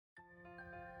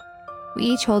We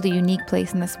each hold a unique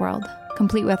place in this world,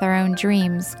 complete with our own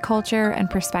dreams, culture, and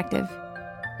perspective.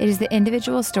 It is the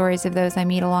individual stories of those I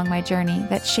meet along my journey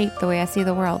that shape the way I see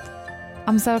the world.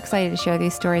 I'm so excited to share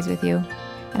these stories with you,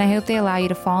 and I hope they allow you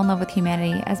to fall in love with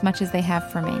humanity as much as they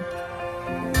have for me.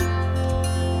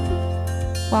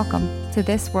 Welcome to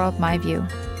This World, My View.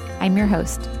 I'm your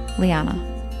host, Liana.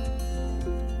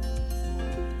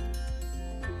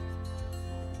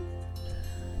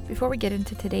 Before we get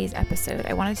into today's episode,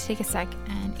 I wanted to take a sec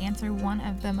and answer one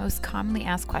of the most commonly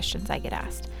asked questions I get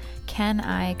asked. Can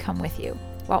I come with you?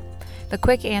 Well, the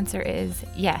quick answer is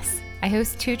yes. I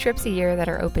host 2 trips a year that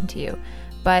are open to you,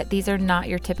 but these are not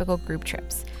your typical group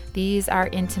trips. These are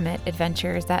intimate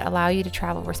adventures that allow you to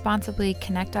travel responsibly,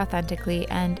 connect authentically,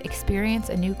 and experience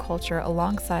a new culture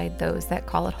alongside those that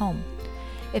call it home.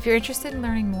 If you're interested in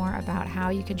learning more about how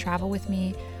you can travel with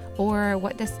me or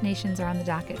what destinations are on the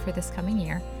docket for this coming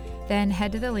year, then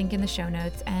head to the link in the show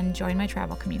notes and join my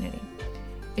travel community.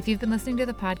 If you've been listening to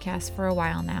the podcast for a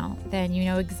while now, then you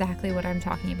know exactly what I'm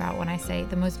talking about when I say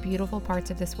the most beautiful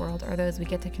parts of this world are those we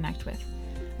get to connect with.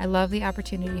 I love the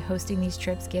opportunity hosting these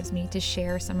trips gives me to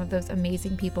share some of those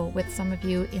amazing people with some of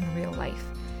you in real life.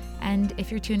 And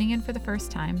if you're tuning in for the first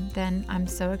time, then I'm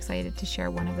so excited to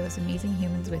share one of those amazing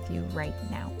humans with you right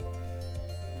now.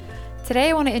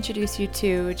 Today I want to introduce you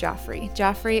to Joffrey.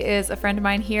 Joffrey is a friend of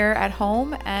mine here at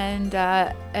home, and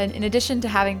in addition to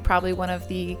having probably one of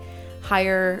the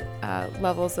higher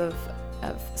levels of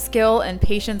skill and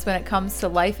patience when it comes to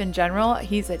life in general,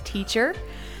 he's a teacher.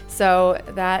 So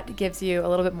that gives you a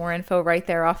little bit more info right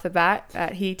there off the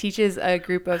bat. He teaches a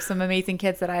group of some amazing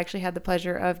kids that I actually had the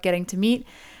pleasure of getting to meet.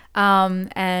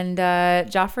 And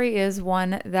Joffrey is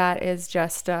one that is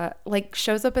just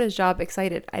shows up at his job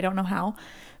excited. I don't know how,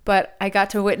 but I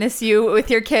got to witness you with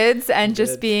your kids and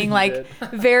just being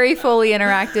very fully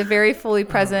interactive, very fully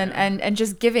present, and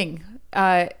just giving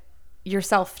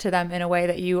yourself to them in a way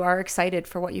that you are excited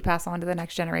for what you pass on to the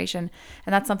next generation.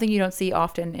 And that's something you don't see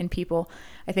often in people.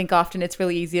 I think often it's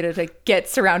really easy to get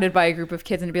surrounded by a group of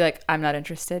kids and to be like, I'm not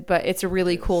interested. But it's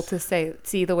really cool to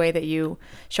see the way that you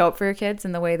show up for your kids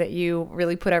and the way that you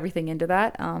really put everything into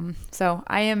that. So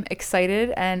I am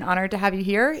excited and honored to have you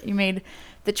here. You made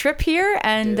the trip here,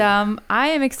 and I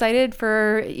am excited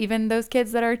for even those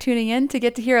kids that are tuning in to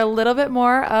get to hear a little bit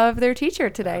more of their teacher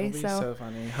today. That'll be so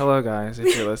funny. Hello guys,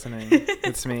 if you're listening.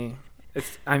 It's me.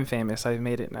 I'm famous. I've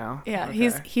made it now. Yeah,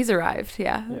 okay. He's arrived.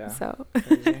 Yeah. So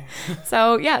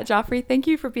Joffrey, thank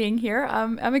you for being here.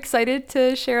 I'm excited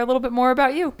to share a little bit more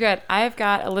about you. Good. I've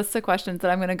got a list of questions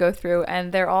that I'm going to go through,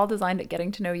 and they're all designed at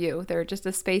getting to know you. They're just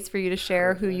a space for you to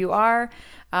share who you are,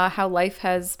 how life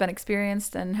has been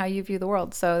experienced, and how you view the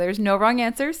world. So there's no wrong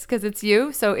answers because it's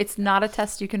you. So it's not a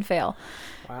test you can fail.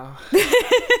 Wow.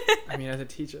 I mean, as a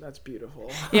teacher, that's beautiful.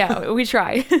 Yeah, we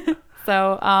try.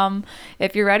 So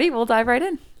if you're ready, we'll dive right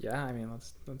in. Yeah, I mean,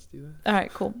 let's do this. All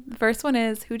right, cool. The first one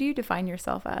is, who do you define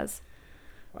yourself as?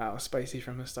 Wow, spicy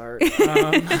from the start.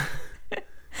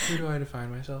 Who do I define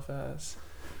myself as?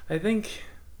 I think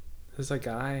there's a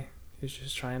guy who's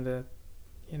just trying to,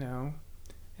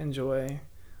 enjoy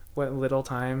what little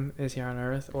time is here on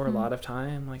Earth, or a lot of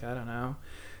time. I don't know.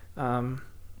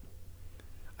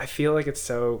 I feel like it's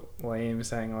so lame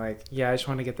saying I just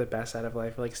want to get the best out of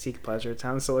life, or seek pleasure. It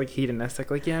sounds so hedonistic,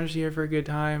 I'm just here for a good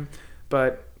time,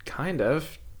 but kind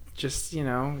of just,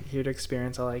 here to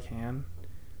experience all I can.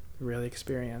 Really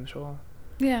experiential.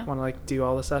 Yeah. Want to do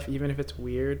all the stuff, even if it's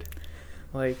weird.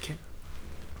 I'm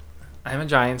a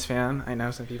Giants fan. I know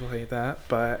some people hate that,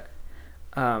 but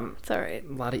it's all right.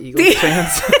 A lot of Eagles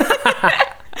fans.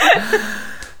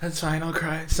 That's fine, I'll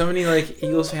cry. So many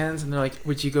Eagles fans, and they're like,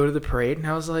 would you go to the parade? And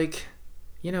I was like,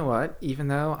 you know what? Even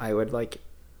though I would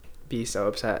be so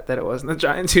upset that it wasn't the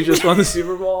Giants who just won the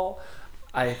Super Bowl,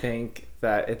 I think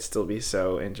that it'd still be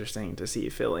so interesting to see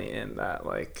Philly in that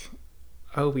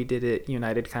we did it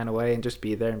united kind of way, and just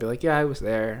be there and be like, yeah, I was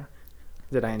there.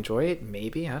 Did I enjoy it?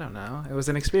 Maybe. I don't know. It was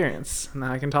an experience.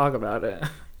 Now I can talk about it.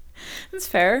 That's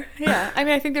fair. Yeah. I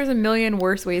mean, I think there's a million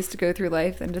worse ways to go through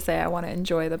life than to say I want to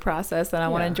enjoy the process and I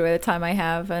want to enjoy the time I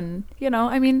have. And,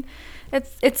 I mean,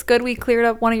 it's good we cleared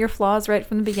up one of your flaws right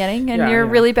from the beginning, and you're a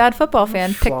really bad football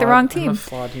fan. Picked the wrong team. I'm a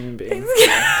flawed human being.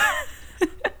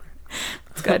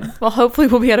 That's good. Well, hopefully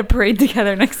we'll be at a parade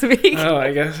together next week. Oh,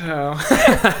 I guess so.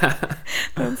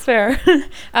 That's fair.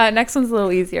 Next one's a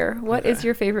little easier. What is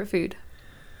your favorite food?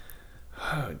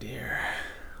 Oh, dear.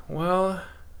 Well,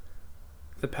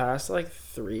 the past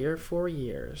 3 or 4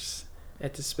 years,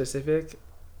 it's a specific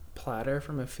platter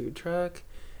from a food truck.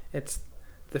 It's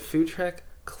the food truck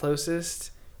closest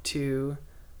to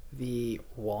the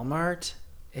Walmart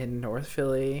in North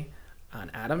Philly. on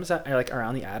Adams, or like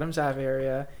around the Adams Ave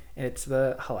area, and it's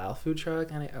the halal food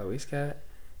truck, and I always get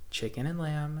chicken and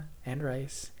lamb and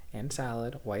rice and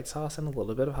salad, white sauce, and a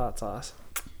little bit of hot sauce.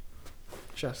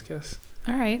 Chef's kiss.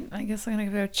 All right, I guess I'm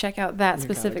gonna go check out that You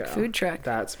specific gotta go. food truck.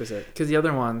 That specific, because the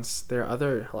other ones, there are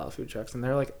other halal food trucks, and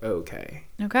they're like okay.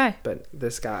 Okay. But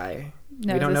this guy,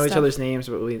 Knows we don't his know each stuff. other's names,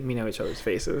 but we know each other's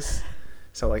faces.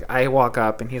 So like, I walk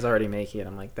up and he's already making it.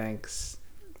 I'm like, thanks.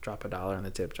 Drop $1 in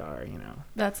the tip jar, you know.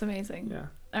 That's amazing. Yeah.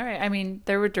 All right. I mean,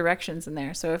 there were directions in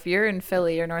there. So if you're in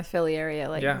Philly or North Philly area,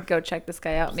 like Yeah. go check this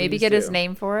guy out. Maybe Please get his do.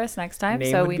 name for us next time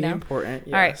Name so would we be know. important.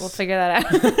 Yes. All right, we'll figure that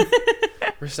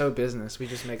out. We're so business. We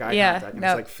just make eye Yeah, contact. And no,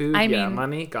 it's like food, I yeah, mean-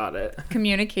 money, got it.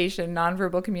 Communication,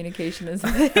 nonverbal communication is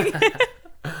the thing.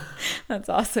 That's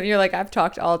awesome. You're like, I've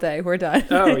talked all day. We're done.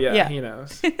 Oh yeah, Yeah. he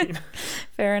knows.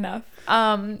 Fair enough.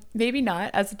 Maybe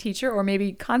not as a teacher or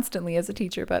maybe constantly as a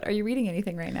teacher, but are you reading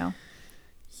anything right now?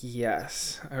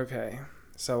 Yes. Okay.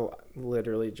 So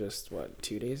literally just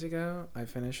 2 days ago, I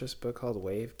finished this book called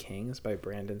Wave Kings by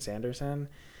Brandon Sanderson.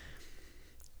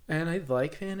 And I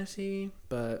like fantasy,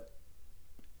 but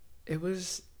it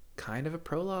was kind of a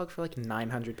prologue for like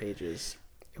 900 pages.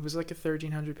 It was like a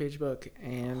 1,300 page book,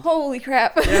 and Holy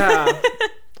crap. yeah,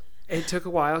 it took a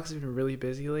while because I've been really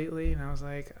busy lately, and I was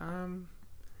like,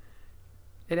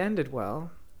 it ended well.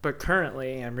 But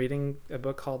currently, I'm reading a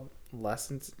book called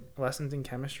Lessons in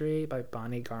Chemistry by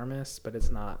Bonnie Garmis, but it's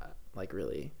not like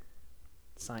really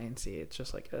sciencey. It's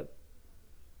just like a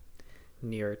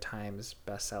New York Times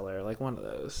bestseller, like one of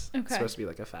those. Okay. It's supposed to be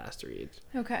like a fast read.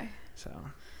 Okay. So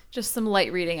Just some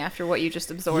light reading after what you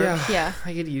just absorbed. Yeah.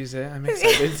 I could use it. I'm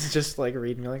excited to just like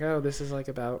read and be like, oh, this is like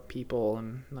about people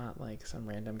and not like some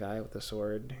random guy with a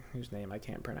sword whose name I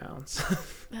can't pronounce.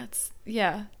 That's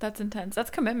intense. That's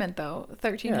commitment though.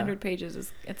 1,300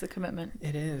 pages it's a commitment.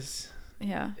 It is.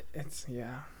 Yeah. It's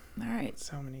All right.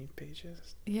 so many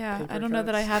pages. Yeah. Paper I don't know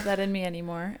that I cuts. have that in me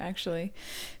anymore, actually.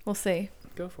 We'll see.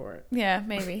 Go for it. Yeah,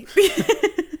 maybe.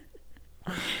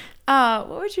 What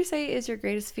would you say is your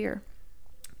greatest fear?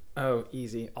 Oh,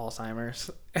 easy.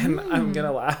 Alzheimer's. And I'm going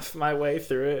to laugh my way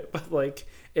through it. But like,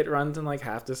 it runs in like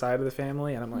half the side of the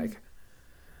family. And I'm like,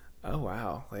 oh,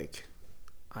 wow. Like,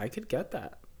 I could get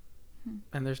that.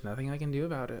 And there's nothing I can do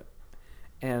about it.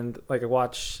 And like, I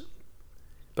watch,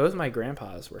 both my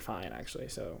grandpas were fine, actually.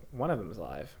 So one of them is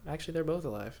alive. Actually, they're both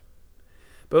alive.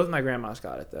 Both my grandmas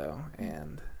got it, though.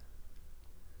 And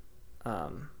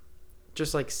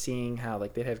just like seeing how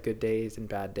like they'd have good days and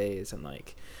bad days, and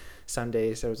like some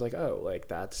days I was like, oh, like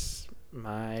that's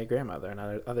my grandmother, and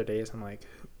other days I'm like,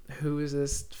 who is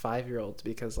this 5-year-old,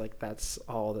 because like that's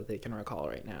all that they can recall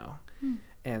right now.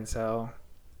 And so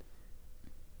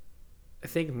I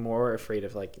think more afraid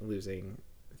of like losing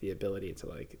the ability to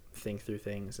like think through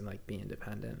things and like be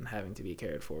independent and having to be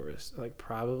cared for is like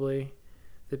probably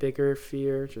the bigger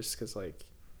fear, just because like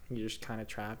you're just kind of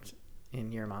trapped in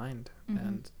your mind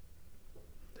and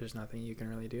there's nothing you can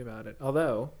really do about it.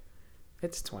 Although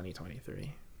it's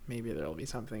 2023, maybe there'll be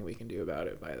something we can do about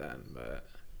it by then. But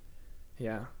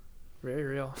yeah, very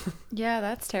real. Yeah,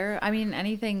 that's terrible. I mean,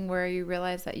 anything where you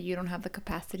realize that you don't have the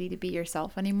capacity to be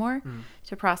yourself anymore,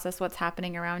 to process what's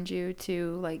happening around you,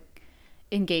 to like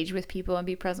engage with people and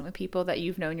be present with people that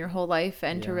you've known your whole life,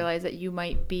 and to Yeah. realize that you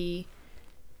might be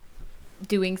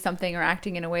doing something or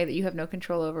acting in a way that you have no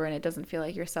control over and it doesn't feel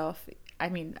like yourself. I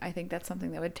mean, I think that's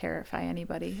something that would terrify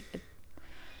anybody.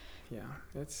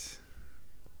 It's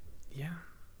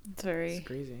very, it's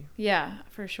crazy. yeah,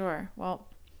 for sure. Well,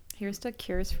 here's to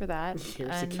cures for that. Here's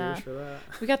the and, cures for that.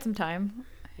 we got some time.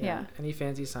 Yeah. Any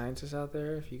fancy scientists out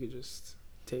there, if you could just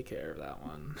take care of that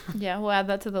one. Yeah, we'll add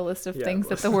that to the list of Yeah, things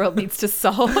that list. the world needs to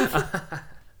solve.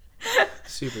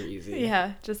 Super easy.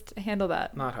 Yeah, just handle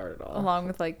that. Not hard at all. Along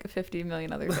with like 50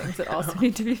 million other things that also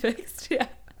need to be fixed. Yeah,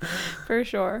 for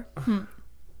sure.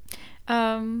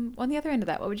 On the other end of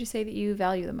that, what would you say that you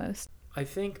value the most? I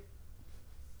think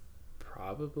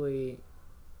probably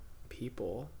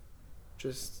people,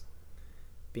 just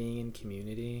being in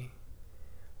community.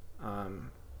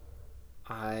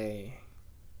 I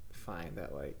find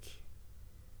that like,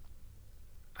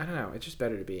 I don't know, it's just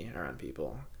better to be around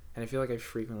people. And I feel like I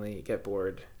frequently get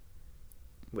bored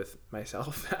with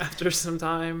myself after some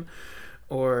time,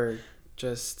 or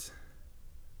just,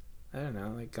 I don't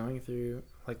know, like going through,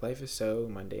 like life is so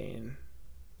mundane,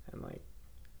 and like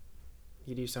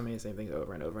you do so many same things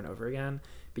over and over and over again,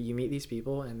 but you meet these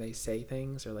people and they say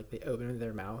things, or like they open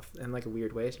their mouth in like a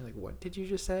weird way, so you're like, what did you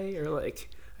just say? Or like,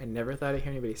 I never thought I'd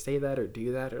hear anybody say that or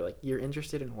do that, or like, you're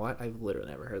interested in what? I've literally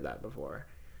never heard that before.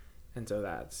 And so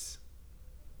that's,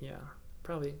 yeah,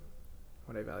 probably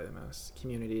what I value the most.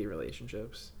 Community,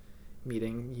 relationships,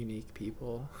 meeting unique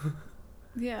people.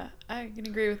 Yeah, I can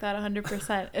agree with that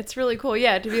 100%. It's really cool.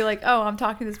 Yeah, to be like, oh, I'm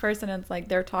talking to this person and it's like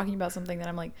they're talking about something that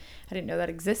I'm like, I didn't know that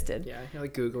existed. Yeah, you're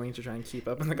like Googling to try and keep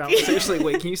up in the conversation. Like,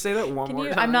 wait, can you say that one more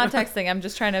time? I'm not texting. I'm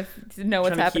just trying to know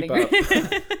what's happening.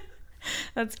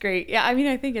 That's great. Yeah, I mean,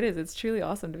 I think it is. It's truly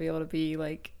awesome to be able to be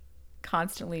like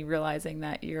constantly realizing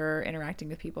that you're interacting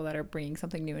with people that are bringing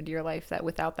something new into your life that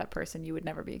without that person you would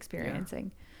never be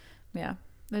experiencing. Yeah.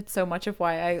 That's so much of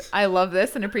why I love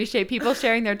this and appreciate people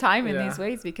sharing their time in these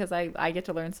ways, because I get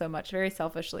to learn so much. Very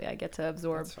selfishly, I get to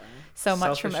absorb so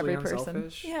much from every person.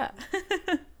 Unselfish. Yeah.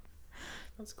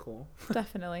 That's cool.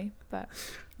 Definitely. But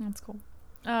that's cool.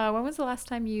 When was the last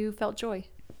time you felt joy?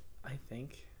 I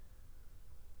think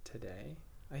today.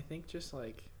 I think just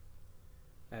like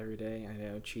every day. I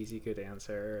know, cheesy good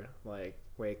answer. Like,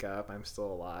 wake up, I'm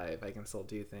still alive. I can still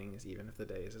do things even if the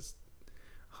day is as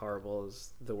horrible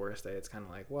as the worst day. It's kind of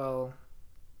like, well,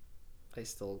 I'm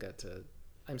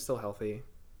still healthy.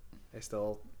 I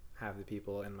still have the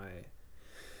people in my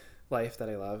life that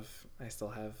I love. I still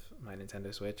have my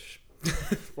Nintendo Switch.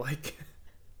 Like,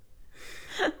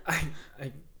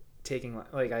 I taking,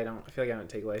 like, I feel like I don't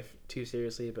take life too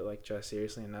seriously, but like just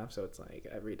seriously enough. So it's like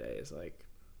every day is like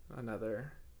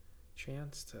another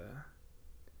chance to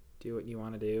do what you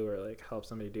want to do, or like help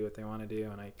somebody do what they want to do,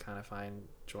 and I kind of find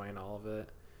joy in all of it.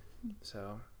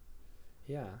 So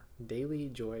yeah, daily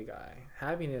joy guy.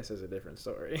 Happiness is a different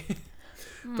story.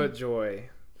 But joy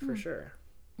for sure.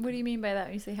 What do you mean by that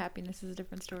when you say happiness is a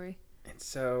different story? It's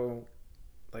so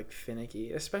like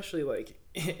finicky, especially like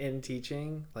in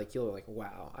teaching. Like, you'll like,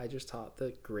 wow, I just taught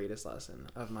the greatest lesson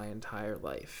of my entire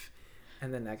life,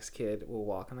 and the next kid will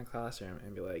walk in the classroom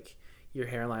and be like, your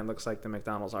hairline looks like the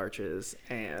McDonald's arches,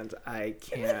 and I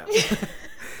can't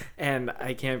and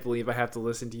I can't believe I have to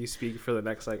listen to you speak for the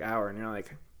next like hour. And you're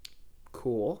like,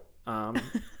 cool.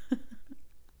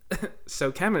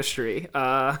 So chemistry,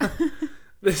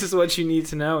 this is what you need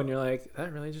to know. And you're like,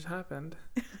 that really just happened.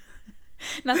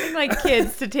 Nothing like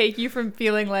kids to take you from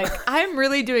feeling like I'm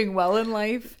really doing well in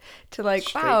life to like,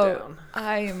 straight wow, down.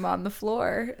 I am on the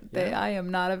floor. Yeah. I am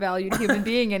not a valued human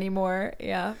being anymore.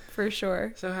 Yeah, for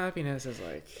sure. So happiness is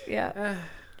like,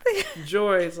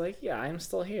 joy is like, yeah, I'm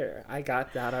still here. I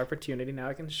got that opportunity. Now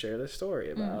I can share this story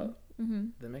about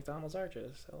the McDonald's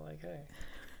arches. So like, hey.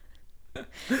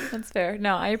 That's fair.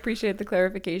 No, I appreciate the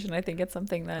clarification. I think it's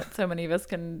something that so many of us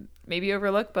can maybe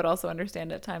overlook, but also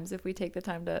understand at times if we take the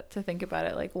time to think about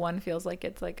it. Like, one feels like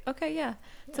it's like, okay, yeah,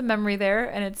 it's a memory there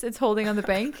and it's holding on the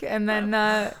bank, and then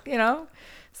you know,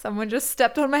 someone just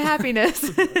stepped on my happiness.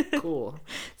 Cool.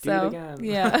 Do it again.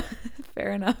 Yeah,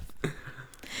 fair enough.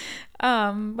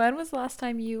 When was the last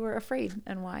time you were afraid,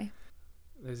 and why?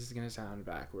 This is gonna sound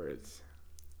backwards,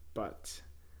 but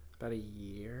about a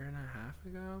year and a half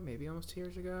ago, maybe almost 2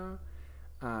 years ago,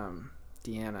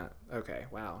 Deanna. Okay,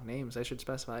 wow, names, I should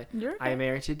specify. You're okay. I am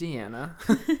married to Deanna.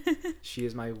 She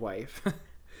is my wife.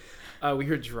 We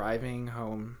were driving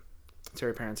home to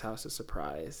her parents' house to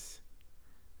surprise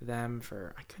them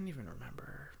for, I couldn't even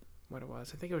remember what it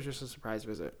was. I think it was just a surprise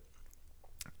visit.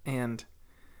 And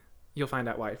you'll find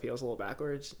out why it feels a little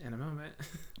backwards in a moment.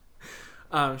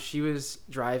 She was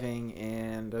driving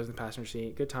and I was in the passenger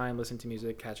seat. Good time, listening to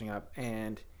music, catching up,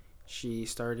 and she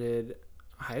started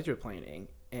hydroplaning,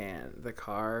 and the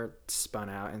car spun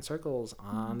out in circles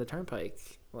on the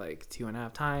turnpike like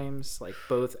 2.5 times. Like,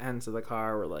 both ends of the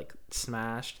car were like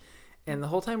smashed, and the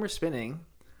whole time we're spinning,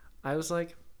 I was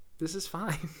like, this is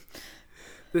fine.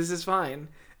 This is fine.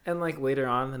 And like later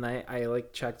on in the night, I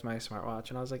like checked my smartwatch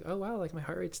and I was like, oh wow, like my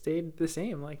heart rate stayed the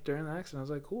same like during the accident. I was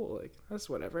like, cool, like that's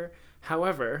whatever.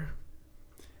 However,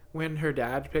 when her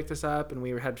dad picked us up and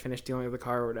we had finished dealing with the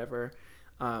car or whatever,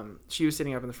 she was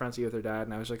sitting up in the front seat with her dad,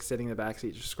 and I was like sitting in the back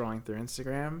seat just scrolling through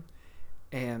Instagram,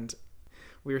 and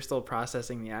we were still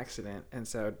processing the accident. And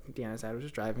so Deanna's dad was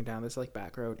just driving down this like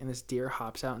back road, and this deer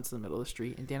hops out into the middle of the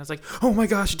street, and Deanna's like, oh my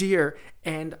gosh, deer.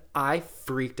 And I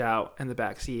freaked out in the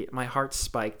back seat. My heart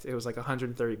spiked. It was like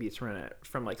 130 beats per minute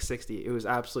from like 60. It was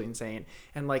absolutely insane.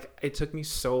 And like, it took me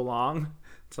so long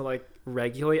to like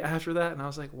regulate after that. And I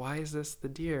was like, why is this the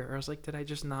deer? Or I was like, did I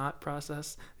just not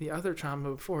process the other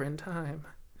trauma before in time?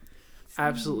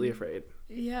 Absolutely afraid.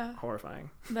 Yeah. Horrifying.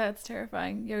 That's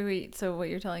terrifying. Yeah, wait, so what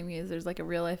you're telling me is there's like a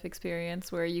real life experience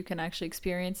where you can actually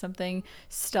experience something,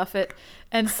 stuff it,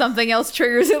 and something else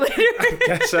triggers it later.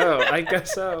 I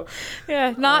guess so.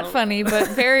 Yeah, not funny, but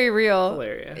very real.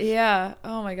 Hilarious. Yeah.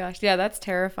 Oh my gosh. Yeah, that's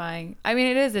terrifying. I mean,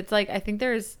 it is. It's like, I think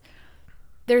there's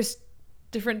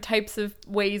different types of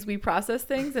ways we process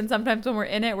things, and sometimes when we're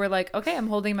in it, we're like, okay, I'm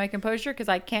holding my composure because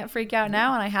I can't freak out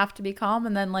now and I have to be calm.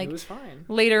 And then like, it was fine.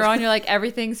 Later on, you're like,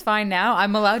 everything's fine now,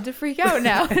 I'm allowed to freak out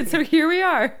now. And so here we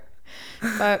are.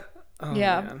 But Oh,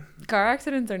 yeah, man. car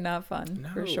accidents are not fun, No,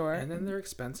 for sure. and then they're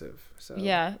expensive. So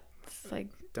Yeah, it's like,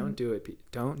 don't do it.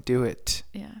 Don't do it.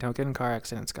 yeah. Don't get in car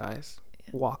accidents, guys.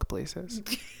 Yeah. Walk places.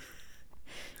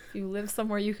 If you live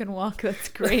somewhere you can walk, that's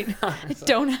great. I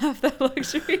don't have that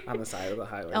luxury. On the side of the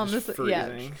highway, On just the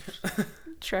freezing.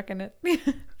 Trekking it.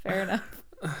 Fair enough.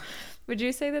 Would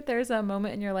you say that there's a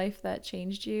moment in your life that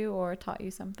changed you or taught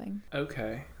you something?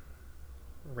 Okay.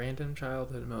 Random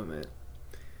childhood moment.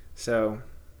 So,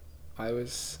 I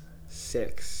was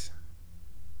 6,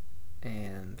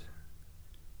 and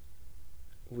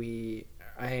I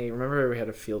remember we had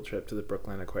a field trip to the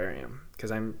Brooklyn Aquarium,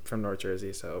 because I'm from North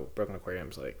Jersey, so Brooklyn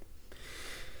Aquarium's like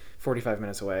 45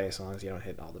 minutes away, as long as you don't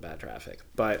hit all the bad traffic.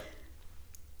 But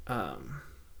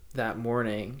that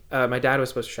morning, my dad was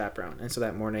supposed to chaperone, and so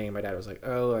that morning my dad was like,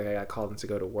 oh, like, I got called in to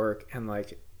go to work, and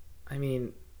like, I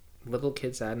mean, little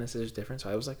kid sadness is different,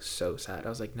 so I was like so sad. I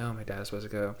was like, no, my dad was supposed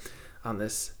to go on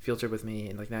this field trip with me,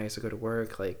 and like now he has to go to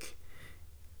work. Like,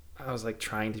 I was like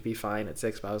trying to be fine at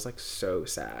 6, but I was like so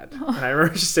sad. And I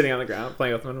remember just sitting on the ground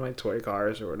playing with one of my toy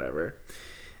cars or whatever,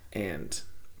 and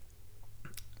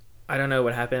I don't know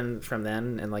what happened from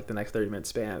then and like the next 30-minute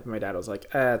span. My dad was like,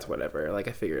 it's whatever, like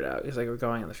I figured it out. He's like, we're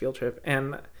going on the field trip.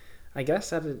 And I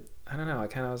guess I don't know, I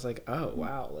kind of was like, oh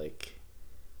wow, like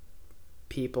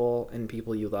people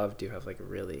you love do have like a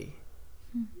really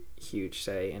huge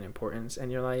say and importance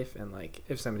in your life, and like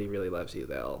if somebody really loves you,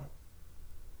 they'll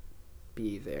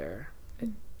be there.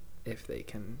 If they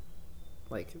can,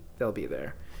 like, they'll be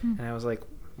there. And I was like,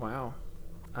 wow,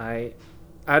 I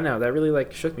don't know, that really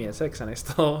like shook me at 6, and I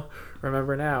still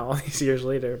remember now all these years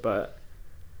later. But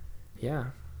yeah,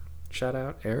 shout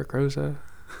out Eric Rosa.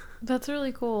 That's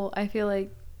really cool. I feel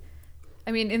like,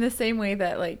 I mean, in the same way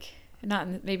that like,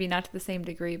 maybe not to the same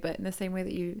degree, but in the same way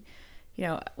that you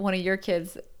know, one of your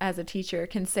kids as a teacher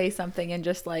can say something and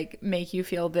just like make you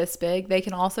feel this big, they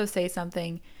can also say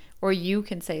something, or you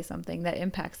can say something that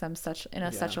impacts them such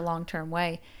a long-term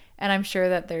way. And I'm sure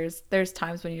that there's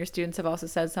times when your students have also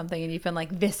said something and you've been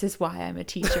like, this is why I'm a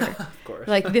teacher. Of course.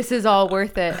 Like, this is all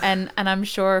worth it. And I'm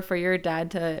sure for your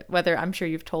dad to, whether, I'm sure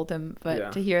you've told him,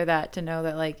 but to hear that, to know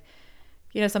that, like,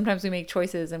 you know, sometimes we make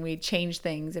choices and we change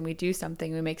things and we do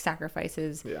something, we make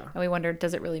sacrifices, and we wonder,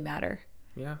 does it really matter?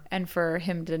 Yeah. And for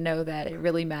him to know that it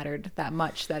really mattered that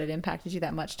much, that it impacted you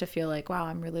that much, to feel like, wow,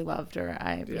 I'm really loved, or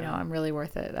you know, I'm really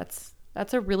worth it.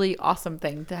 That's a really awesome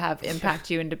thing to have impact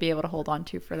you and to be able to hold on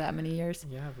to for that many years.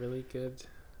 Yeah, really good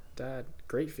dad.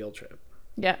 Great field trip.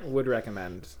 Yeah. Would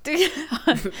recommend.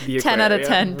 10 out of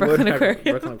 10, Brooklyn Aquarium.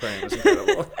 Brooklyn Aquarium was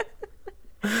incredible.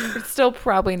 It's still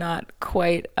probably not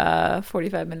quite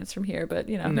 45 minutes from here, but,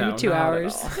 you know, maybe 2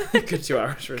 hours. Good 2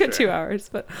 hours for Good sure. 2 hours,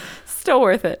 but still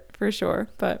worth it for sure.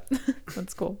 But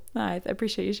that's cool. I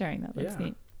appreciate you sharing that. That's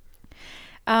neat.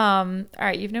 All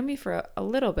right, you've known me for a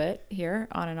little bit here,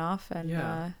 on and off, and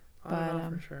on and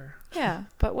off for sure. Yeah,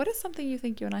 but what is something you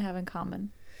think you and I have in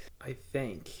common? I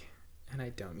think, and I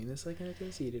don't mean this like in a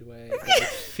conceited way, but I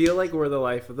feel like we're the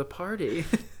life of the party.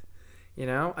 You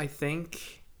know, I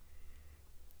think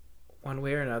one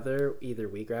way or another, either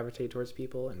we gravitate towards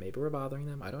people and maybe we're bothering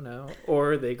them, I don't know,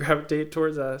 or they gravitate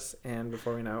towards us, and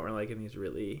before we know it, we're like in these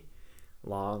really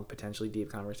long, potentially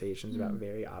deep conversations about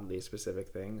very oddly specific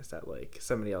things that like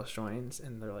somebody else joins,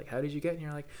 and they're like, how did you get? And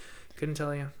you're like, couldn't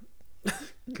tell you.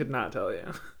 Could not tell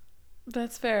you.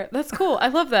 That's fair. That's cool. I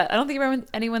love that. I don't think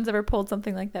anyone's ever pulled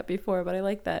something like that before, but I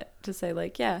like that, to say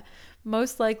like, yeah,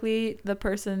 most likely the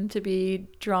person to be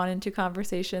drawn into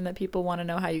conversation that people want to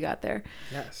know how you got there.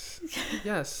 Yes.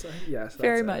 Yes.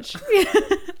 Very much.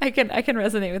 I can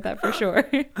resonate with that for sure.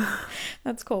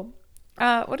 That's cool.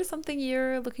 What is something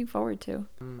you're looking forward to?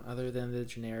 Other than the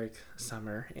generic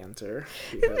summer answer,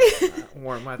 because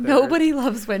warm weather. Nobody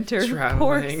loves winter. Traveling.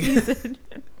 Poor season.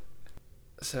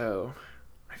 So,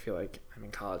 I feel like I'm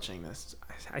in college saying this.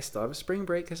 I still have a spring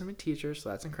break because I'm a teacher, so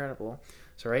that's incredible.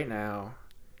 So right now,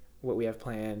 what we have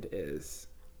planned is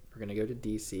we're going to go to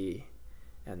DC,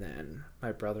 and then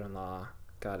my brother-in-law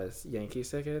got us Yankees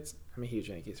tickets. I'm a huge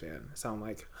Yankees fan, so I'm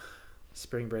like,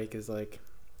 spring break is like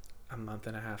a month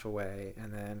and a half away,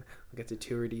 and then we'll get to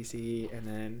tour DC, and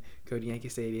then go to Yankee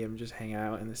Stadium, just hang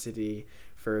out in the city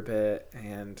for a bit,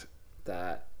 and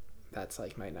that's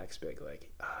like my next big,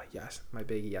 like, my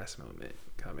big yes moment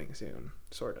coming soon,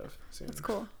 sort of soon. That's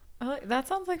cool. That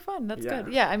sounds like fun. That's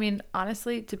good. Yeah, I mean,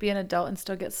 honestly, to be an adult and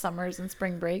still get summers and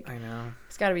spring break, I know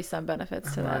there's got to be some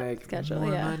benefits to that like, schedule.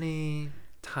 More money,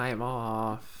 time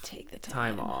off. Take the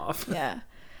time off. Yeah.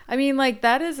 I mean, like,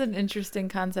 that is an interesting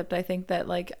concept. I think that,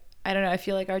 like, I don't know, I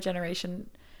feel like our generation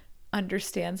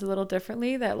understands a little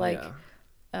differently that, like,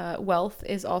 wealth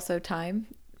is also time.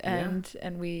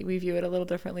 and we view it a little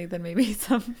differently than maybe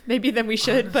than we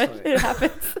should. Honestly. But it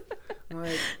happens.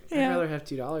 Like, Yeah. I'd rather have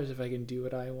 $2 if I can do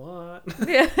what I want.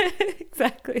 Yeah,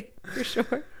 exactly, for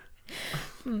sure.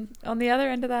 On the other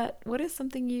end of that, what is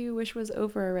something you wish was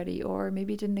over already, or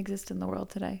maybe didn't exist in the world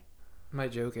today? My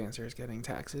joke answer is getting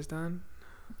taxes done.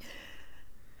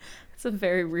 It's a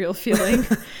very real feeling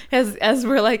as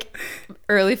we're like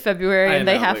early February and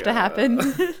they have to happen.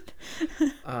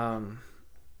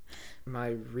 My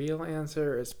real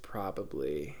answer is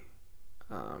probably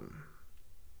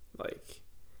like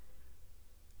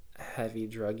heavy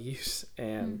drug use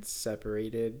and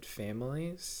separated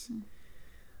families.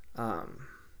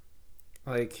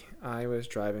 Like I was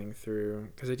driving through,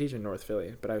 because I teach in North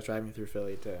Philly, but I was driving through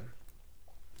Philly to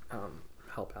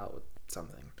help out with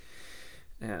something,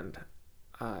 and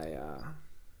I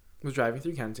was driving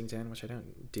through Kensington, which I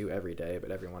don't do every day,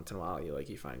 but every once in a while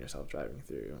you find yourself driving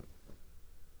through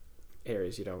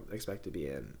areas you don't expect to be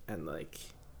in, and like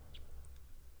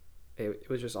it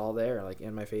was just all there, like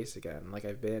in my face again. Like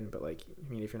I've been, but like, I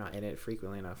mean, if you're not in it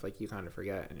frequently enough, like you kind of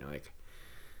forget, and you're like,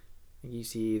 you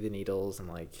see the needles and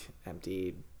like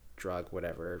empty drug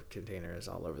whatever containers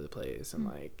all over the place, and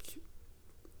like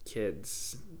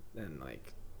kids and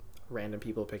like random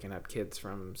people picking up kids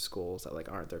from schools that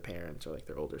like aren't their parents or like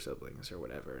their older siblings or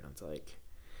whatever, and it's like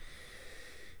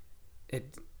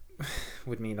it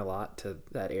would mean a lot to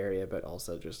that area, but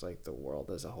also just like the world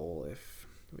as a whole if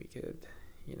we could,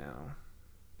 you know,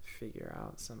 figure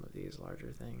out some of these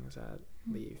larger things that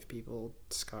leave people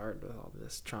scarred with all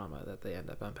this trauma that they end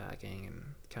up unpacking, and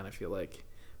kind of feel like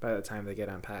by the time they get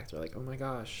unpacked, they're like, oh my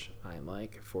gosh, I'm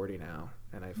like 40 now,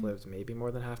 and I've lived maybe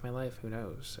more than half my life, who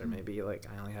knows, or maybe like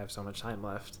I only have so much time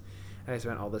left, and I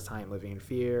spent all this time living in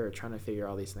fear or trying to figure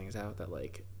all these things out that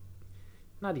like,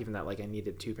 not even that like I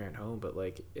needed a 2-parent home, but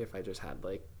like if I just had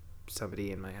like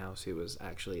somebody in my house who was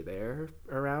actually there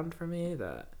around for me,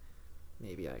 that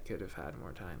maybe I could have had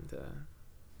more time to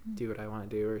do what I want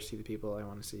to do, or see the people I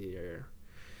want to see, or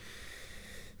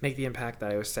make the impact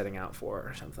that I was setting out for,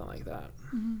 or something like that.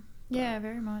 Yeah,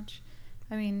 very much.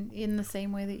 I mean, in the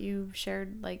same way that you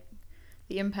shared like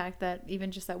the impact that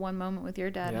even just that one moment with your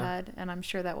dad had, and I'm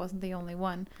sure that wasn't the only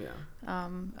one,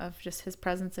 of just his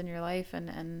presence in your life,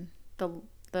 and the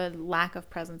lack of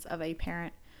presence of a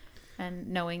parent, and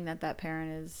knowing that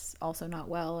parent is also not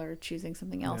well, or choosing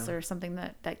something else, or something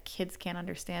that kids can't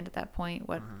understand at that point,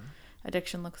 what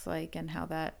addiction looks like, and how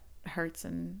that hurts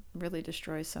and really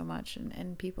destroys so much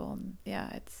in people. And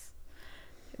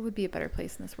it would be a better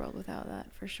place in this world without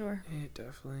that, for sure. It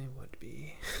definitely would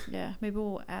be. Yeah, maybe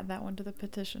we'll add that one to the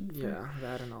petition.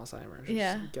 That and Alzheimer's.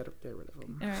 Just get rid of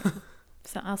them. All right.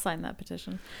 So I'll sign that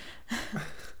petition.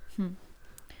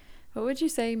 What would you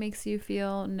say makes you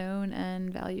feel known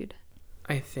and valued?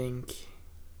 I think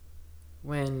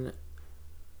when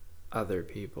other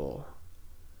people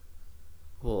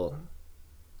will,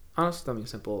 honestly, something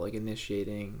simple like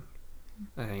initiating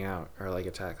a hangout, or like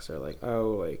a text, or like,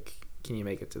 oh, like, can you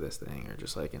make it to this thing, or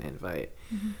just like an invite.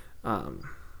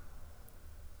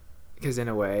 Because in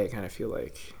a way I kind of feel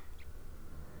like,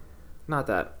 not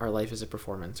that our life is a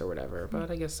performance or whatever,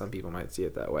 but I guess some people might see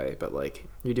it that way, but like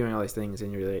you're doing all these things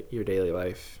in your daily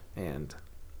life, and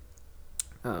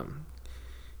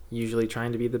usually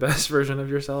trying to be the best version of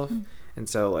yourself. And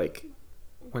so like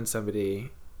when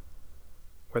somebody,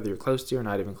 whether you're close to or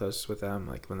not even close with them,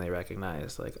 like when they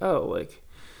recognize like, oh, like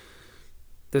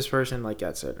this person like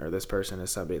gets it, or this person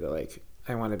is somebody that like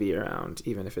I want to be around,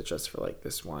 even if it's just for like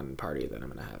this one party that I'm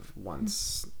gonna have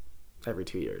once every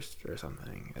 2 years or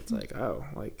something. It's like, oh,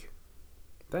 like,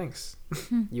 thanks.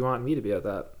 You want me to be at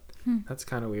that. That's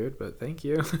kind of weird, but thank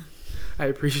you. I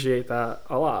appreciate that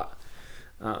a lot.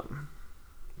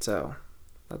 So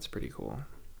that's pretty cool.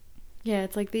 Yeah,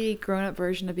 it's like the grown-up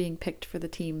version of being picked for the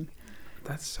team.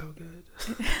 That's so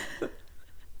good.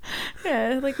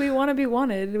 Yeah, like we want to be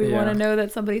wanted. We want to know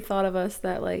that somebody thought of us,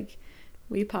 that like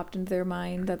we popped into their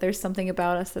mind, that there's something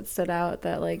about us that stood out,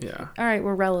 that like, all right,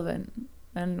 we're relevant,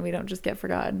 and we don't just get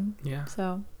forgotten. Yeah.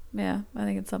 So yeah, I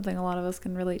think it's something a lot of us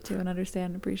can relate to and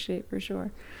understand and appreciate, for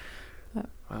sure.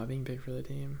 Wow, being big for the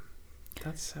team.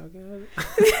 That's so good.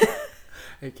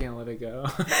 I can't let it go.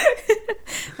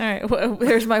 All right, well,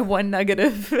 there's my one nugget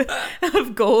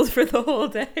of gold for the whole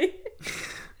day.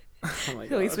 Oh my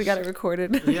gosh. At least we got it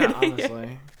recorded. Yeah,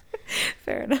 honestly.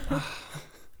 Fair enough.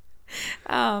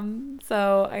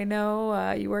 So I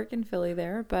know you work in Philly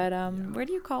there, but where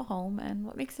do you call home, and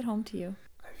what makes it home to you?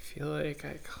 I feel like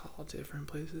I call different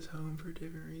places home for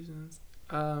different reasons.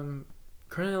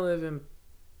 Currently I live in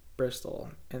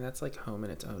Bristol, and that's like home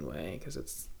in its own way, because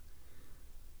it's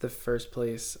the first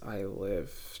place I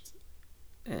lived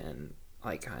and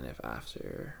like kind of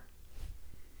after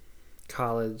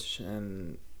college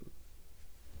and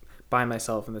by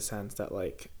myself in the sense that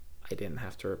like I didn't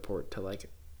have to report to like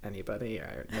anybody,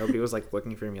 or nobody was like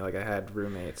looking for me. Like I had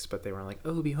roommates, but they weren't like,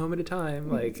 oh, be home at a time.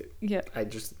 Like Yeah. I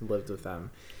just lived with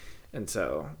them. And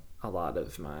so a lot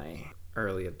of my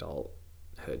early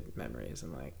adulthood memories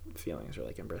and like feelings are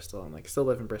like in Bristol, and like still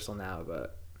live in Bristol now,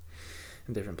 but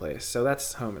in a different place. So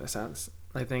that's home in a sense.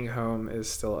 I think home is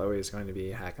still always going to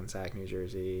be Hackensack, New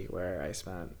Jersey, where I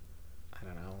spent, I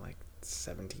don't know, like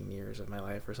 17 years of my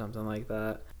life or something like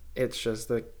that. It's just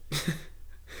the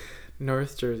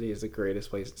North Jersey is the greatest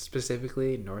place,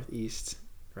 specifically Northeast,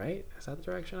 right? Is that the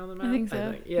direction on the map? I think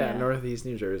so. Yeah, Northeast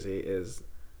New Jersey is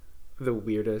the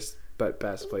weirdest but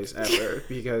best place ever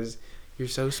because you're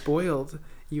so spoiled.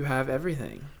 You have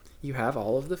everything. You have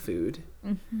all of the food.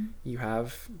 Mm-hmm. You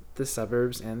have the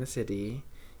suburbs and the city.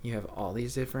 You have all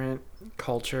these different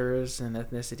cultures and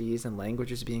ethnicities and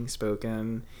languages being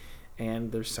spoken.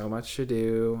 And there's so much to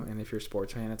do. And if you're a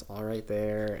sports fan, it's all right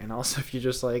there. And also, if you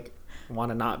just like want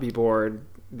to not be bored,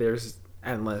 there's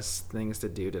endless things to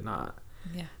do to not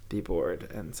be bored.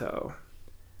 And so,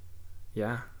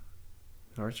 yeah,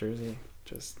 North Jersey,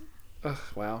 just,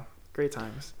 wow, great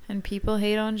times. And people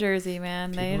hate on Jersey,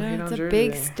 man. People They know hate it's on a Jersey.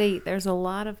 big state. There's a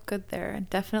lot of good there, and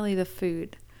definitely the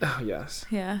food. Oh, yes.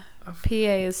 Yeah. PA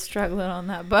is struggling on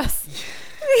that bus.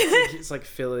 It's like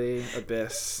Philly,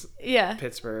 Abyss, Yeah.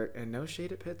 Pittsburgh, and no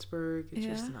shade at Pittsburgh. It's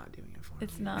Yeah. just not doing it for me.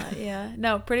 It's not, yeah.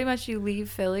 No, pretty much you leave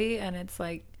Philly and it's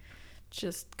like,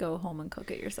 just go home and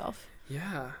cook it yourself.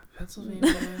 Yeah,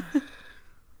 Pennsylvania.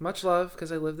 Much love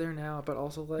because I live there now, but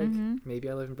also like maybe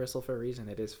I live in Bristol for a reason.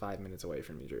 It is 5 minutes away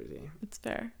from New Jersey. It's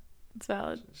fair. It's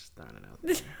valid. Just throwing it out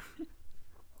there.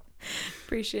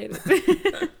 Appreciate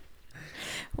it.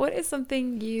 What is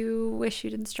something you wish you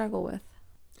didn't struggle with?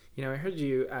 You know, I heard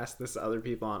you ask this to other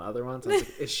people on other ones. I was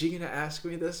like, is she going to ask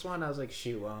me this one? I was like,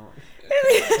 she won't.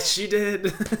 She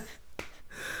did.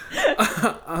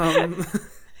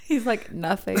 He's like,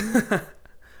 nothing.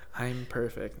 I'm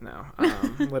perfect. No.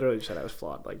 Literally said I was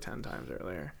flawed like 10 times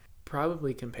earlier.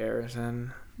 Probably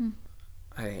comparison.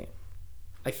 I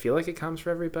feel like it comes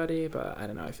for everybody, but I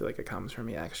don't know. I feel like it comes for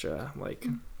me extra. Like,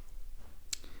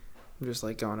 I'm just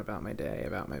like going about my day,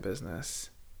 about my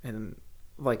business. And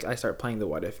like I start playing the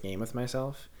what if game with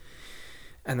myself.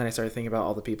 And then I started thinking about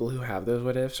all the people who have those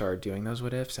what ifs or are doing those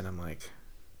what ifs. And I'm like,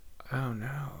 oh no,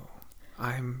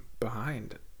 I'm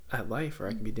behind at life, or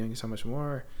I can be doing so much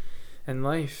more in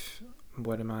life.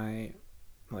 What am I,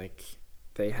 like,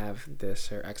 they have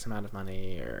this or X amount of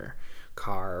money or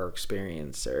car or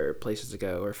experience or places to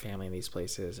go or family in these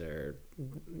places, or,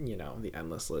 you know, the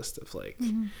endless list of like,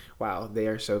 wow, they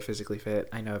are so physically fit.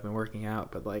 I know I've been working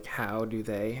out, but like, how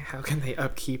can they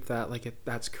upkeep that? Like,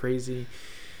 that's crazy.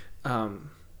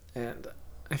 And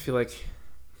I feel like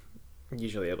I'm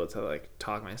usually able to like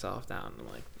talk myself down.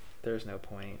 I'm like, there's no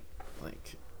point.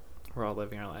 Like, we're all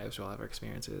living our lives. We all have our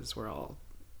experiences. We're all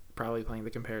probably playing the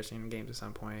comparison games at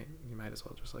some point. You might as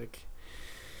well just like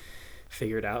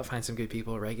figure it out, find some good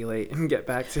people, regulate, and get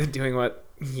back to doing what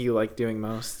you like doing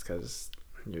most, because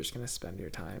you're just going to spend your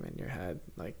time in your head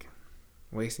like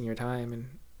wasting your time.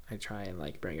 And I try and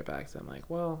like bring it back to, I'm like,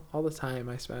 well, all the time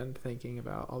I spend thinking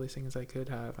about all these things I could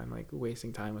have, I'm like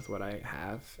wasting time with what I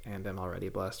have and I'm already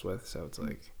blessed with. So it's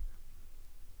like,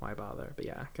 why bother? But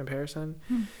yeah, comparison,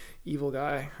 evil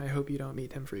guy. I hope you don't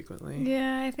meet him frequently.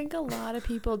 Yeah, I think a lot of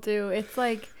people do. It's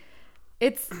like,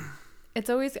 it's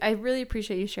always, I really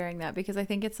appreciate you sharing that, because I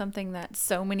think it's something that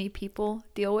so many people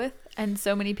deal with, and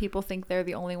so many people think they're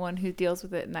the only one who deals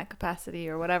with it in that capacity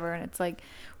or whatever. And it's like,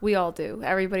 we all do.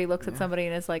 Everybody looks at somebody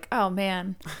and is like, oh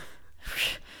man,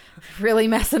 really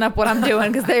messing up what I'm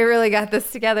doing because they really got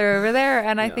this together over there.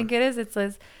 And I think it is, it's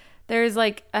there's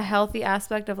like a healthy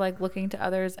aspect of like looking to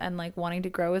others and like wanting to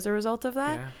grow as a result of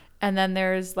that. Yeah. And then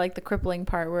there's like the crippling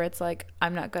part where it's like,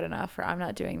 I'm not good enough, or I'm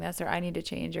not doing this, or I need to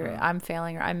change, or I'm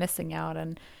failing, or I'm missing out.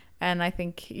 And I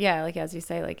think, yeah, like as you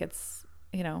say, like it's,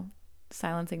 you know,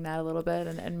 silencing that a little bit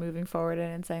and moving forward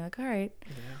and saying like, all right,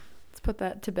 let's put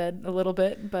that to bed a little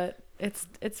bit. But it's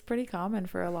pretty common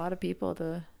for a lot of people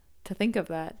to think of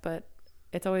that. But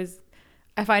it's always,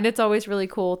 I find it's always really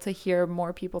cool to hear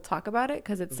more people talk about it,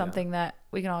 because it's something that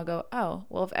we can all go, oh,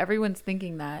 well, if everyone's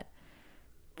thinking that,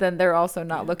 then they're also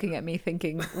not looking at me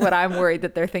thinking what I'm worried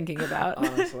that they're thinking about.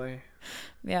 Honestly.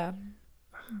 Yeah.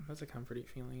 That's a comforting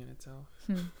feeling in itself.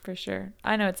 For sure.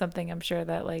 I know it's something I'm sure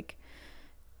that, like,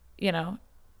 you know,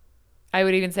 I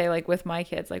would even say like with my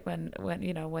kids, like when,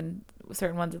 you know, when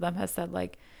certain ones of them has said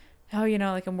like, oh,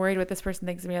 like I'm worried what this person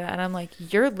thinks of me. And I'm like,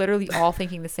 you're literally all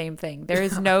thinking the same thing. There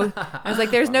is no, I was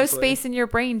like, there's no space in your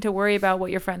brain to worry about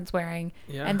what your friend's wearing.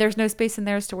 Yeah. And there's no space in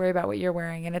theirs to worry about what you're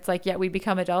wearing. And it's like, yeah, we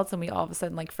become adults and we all of a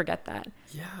sudden like forget that.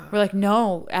 Yeah. We're like,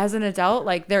 no, as an adult,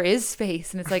 like there is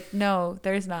space. And it's like, no,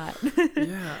 there's not.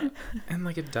 Yeah. And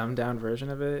like a dumbed down version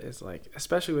of it is like,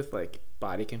 especially with like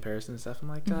body comparison and stuff, I'm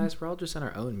like, guys, we're all just in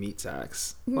our own meat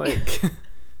sacks. Like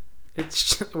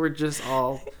we're just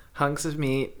all hunks of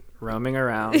meat roaming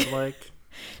around, like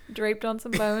draped on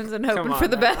some bones and hoping for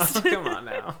the best. Come on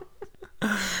now.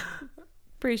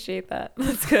 Appreciate that.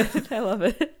 That's good. I love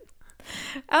it.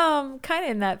 Kind of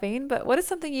in that vein, but what is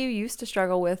something you used to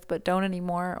struggle with but don't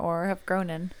anymore or have grown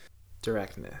in?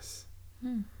 Directness.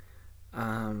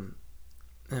 And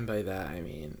by that I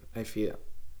mean I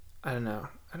don't know.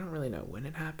 I don't really know when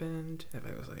it happened, if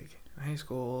I was like in high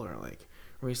school or like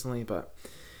recently, but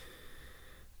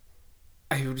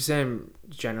I would say I'm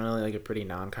generally like a pretty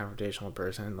non-confrontational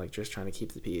person, like just trying to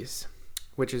keep the peace,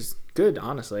 which is good,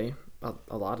 honestly,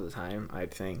 a lot of the time,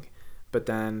 I'd think. But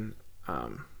then, I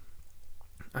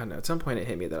don't know, at some point it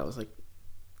hit me that I was like,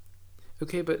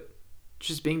 okay, but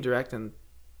just being direct and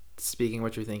speaking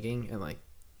what you're thinking and like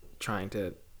trying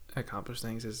to accomplish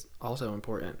things is also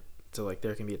important. So like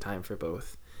there can be a time for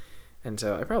both. And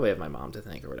so I probably have my mom to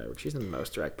thank or whatever. She's the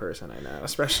most direct person I know,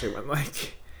 especially when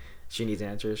like she needs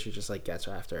answers. She just like gets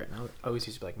after it. And I always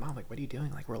used to be like, Mom, like, what are you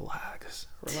doing? Like, relax,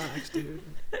 dude.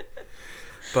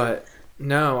 But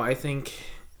no, I think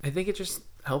it's just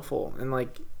helpful. And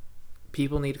like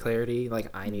people need clarity. Like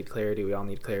I need clarity. We all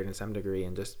need clarity in some degree.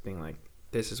 And just being like,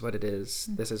 this is what it is.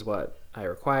 This is what I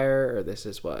require, or this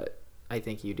is what I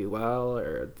think you do well,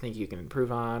 or think you can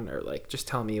improve on, or like just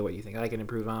tell me what you think I can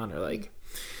improve on, or like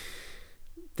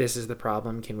this is the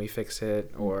problem, can we fix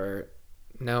it? Or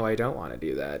no, I don't want to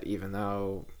do that, even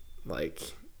though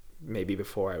like maybe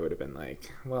before I would have been like,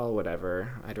 well,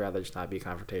 whatever, I'd rather just not be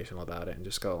confrontational about it and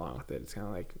just go along with it. It's kind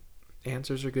of like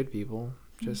answers are good, people,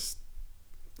 just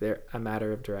they're a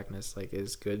matter of directness, like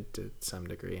is good to some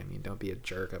degree. I mean, don't be a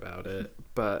jerk about it,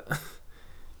 but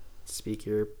speak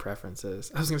your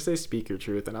preferences. I was gonna say speak your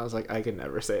truth, and I was like, I could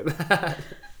never say that.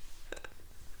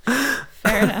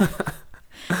 Fair enough.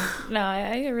 No,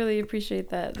 I really appreciate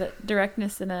that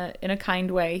directness in a kind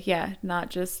way. Yeah, not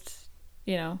just,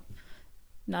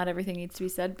 not everything needs to be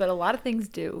said, but a lot of things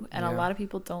do, and a lot of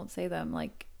people don't say them.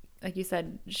 Like you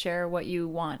said, share what you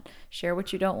want, share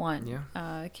what you don't want,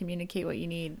 communicate what you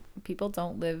need. People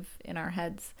don't live in our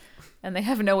heads, and they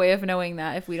have no way of knowing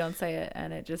that if we don't say it,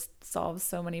 and it just solves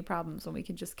so many problems when we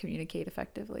can just communicate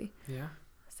effectively. Yeah.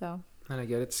 So. And I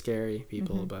get it's scary,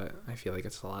 people, but I feel like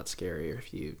it's a lot scarier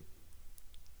if you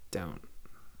don't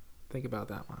think about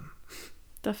that one.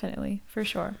 Definitely, for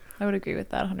sure. I would agree with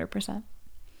that 100%.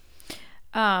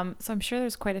 So I'm sure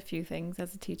there's quite a few things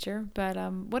as a teacher, but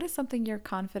what is something you're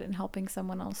confident in helping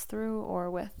someone else through or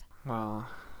with? Well,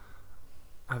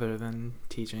 other than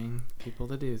teaching people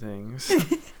to do things.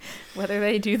 Whether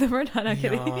they do them or not, I'm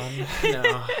kidding.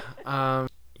 No.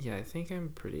 Yeah, I think I'm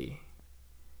pretty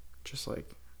just like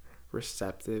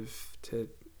receptive to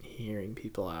hearing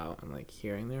people out and like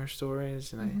hearing their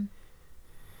stories, and I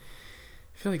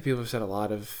feel like people have said a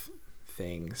lot of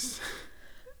things.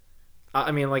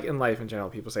 I mean, like in life in general,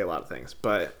 people say a lot of things,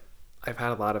 but I've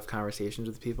had a lot of conversations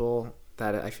with people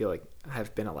that I feel like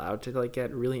have been allowed to like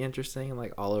get really interesting and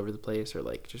like all over the place, or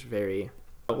like just very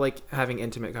like having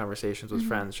intimate conversations with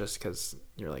friends, just because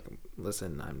you're like,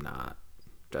 listen, I'm not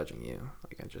judging you,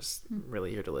 like I'm just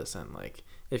really here to listen. Like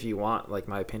if you want like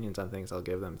my opinions on things, I'll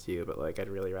give them to you, but like I'd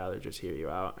really rather just hear you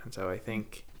out. And so I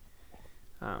think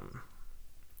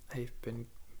I've been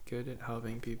good at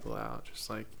helping people out, just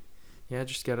like, yeah,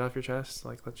 just get it off your chest,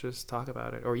 like let's just talk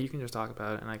about it, or you can just talk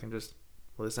about it and I can just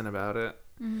listen about it.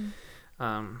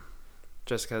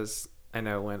 Just because I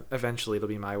know when eventually it'll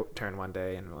be my turn one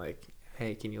day and like,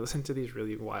 hey, can you listen to these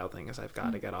really wild things I've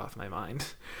got to get off my mind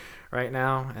right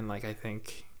now? And like I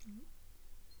think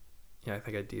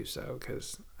I do so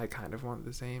because I kind of want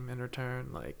the same in return.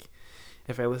 Like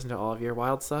if I listen to all of your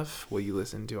wild stuff, will you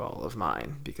listen to all of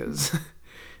mine? Because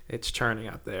it's churning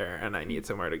up there and I need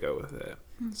somewhere to go with it.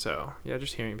 So yeah,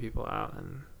 just hearing people out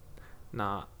and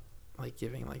not like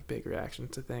giving like big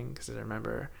reactions to things. Because I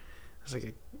remember I was like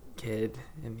a kid,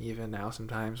 and even now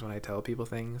sometimes when I tell people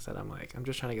things that I'm like, I'm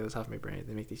just trying to get this off my brain,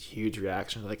 they make these huge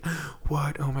reactions like,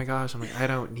 what? Oh my gosh. I'm like, I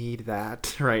don't need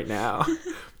that right now.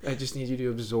 I just need you to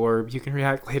absorb. You can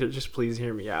react later, just please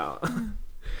hear me out.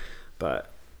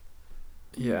 But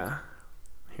yeah,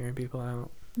 hearing people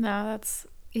out. No, that's,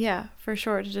 yeah, for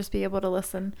sure, to just be able to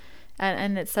listen.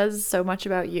 And it says so much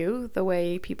about you, the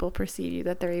way people perceive you,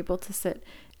 that they're able to sit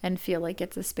and feel like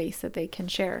it's a space that they can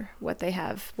share what they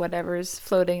have, whatever's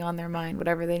floating on their mind,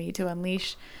 whatever they need to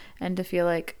unleash, and to feel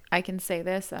like I can say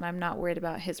this and I'm not worried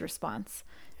about his response.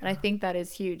 And I think that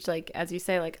is huge. Like, as you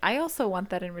say, like, I also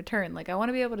want that in return. Like, I want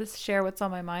to be able to share what's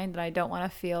on my mind, and I don't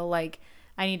want to feel like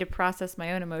I need to process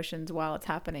my own emotions while it's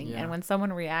happening. Yeah. And when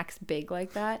someone reacts big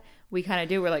like that, we kind of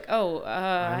do. We're like, oh,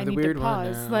 I need to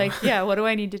pause. Like, yeah, what do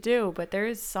I need to do? But there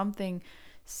is something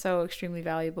so extremely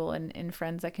valuable in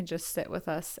friends that can just sit with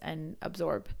us and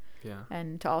absorb. Yeah.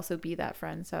 And to also be that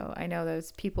friend. So I know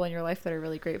there's people in your life that are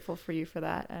really grateful for you for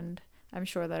that. And I'm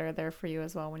sure that are there for you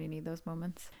as well when you need those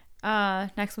moments.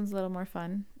 Next one's a little more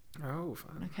fun. Oh,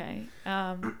 fun. Okay.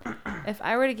 If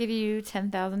I were to give you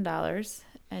 $10,000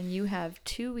 and you have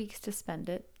 2 weeks to spend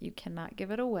it, you cannot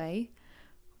give it away,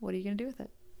 what are you going to do with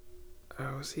it?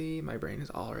 Oh, see, my brain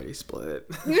is already split.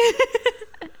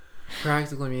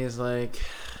 Practical me is like,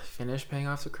 finish paying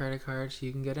off the credit card so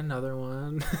you can get another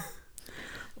one.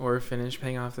 Or finish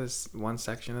paying off this one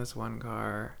section of this one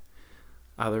car.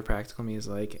 Other practical me is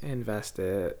like, invest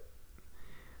it.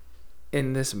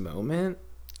 In this moment,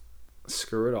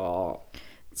 screw it all.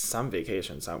 Some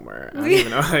vacation somewhere. I don't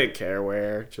even know if I care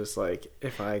where. Just like,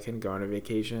 if I can go on a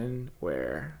vacation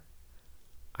where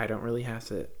I don't really have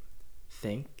to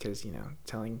think, because, you know,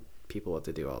 telling people what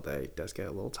to do all day does get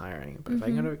a little tiring. But if I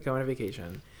can go on a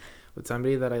vacation with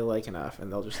somebody that I like enough,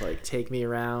 and they'll just like take me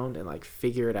around and like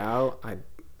figure it out,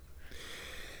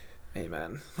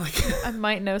 amen. Like, I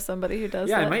might know somebody who does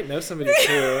that. Yeah, I might know somebody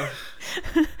too.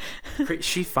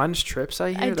 She funds trips,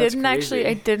 I hear. I didn't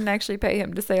actually pay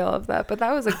him to say all of that, but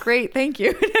that was a great thank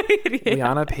you.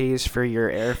 Liana pays for your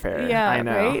airfare. Yeah, I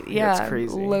know. Right? Yeah, it's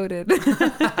crazy. Loaded.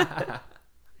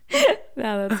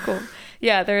 Yeah, that's cool.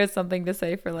 Yeah, there is something to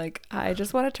say for like, I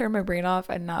just want to turn my brain off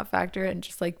and not factor it and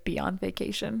just like be on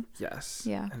vacation. Yes.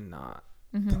 Yeah. And not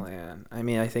plan. I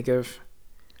mean, I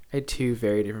had 2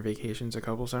 very different vacations a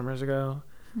couple summers ago.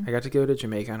 I got to go to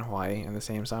Jamaica and Hawaii in the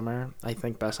same summer. I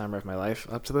think best summer of my life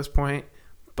up to this point.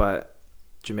 But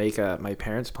Jamaica, my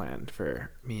parents planned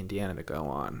for me and Deanna to go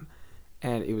on.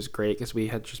 And it was great because we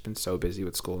had just been so busy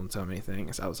with school and so many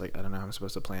things. I was like, I don't know how I'm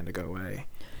supposed to plan to go away.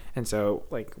 And so,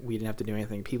 like, we didn't have to do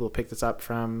anything. People picked us up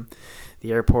from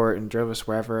the airport and drove us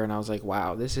wherever. And I was like,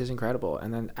 wow, this is incredible.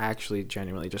 And then actually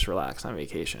genuinely just relaxed on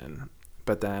vacation.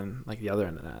 But then, like, the other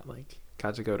end of that, like,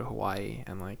 got to go to Hawaii,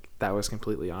 and like that was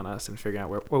completely on us and figuring out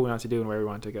what we wanted to do and where we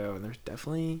wanted to go. And there's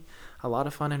definitely a lot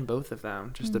of fun in both of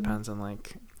them. Just depends on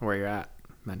like where you're at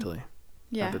mentally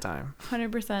at the time.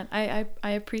 100%. I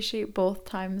appreciate both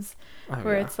times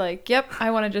where it's like, yep, I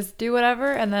want to just do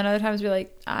whatever, and then other times you're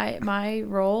like, my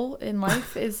role in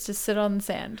life is to sit on the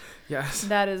sand. Yes.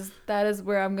 That is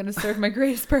where I'm going to serve my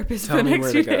greatest purpose for the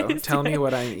next few days. Tell me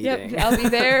what I'm eating. Yep, I'll be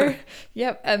there.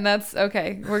 Yep, and that's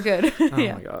okay. We're good. Oh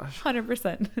my gosh.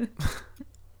 100%.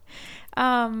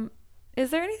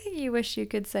 Is there anything you wish you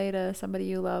could say to somebody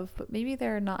you love, but maybe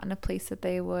they're not in a place that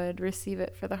they would receive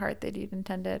it for the heart that you'd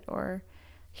intend it, or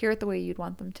hear it the way you'd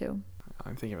want them to?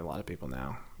 I'm thinking of a lot of people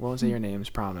now. Won't say your names,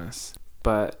 promise.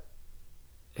 But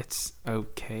it's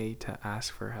okay to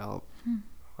ask for help.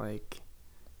 Like,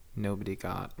 nobody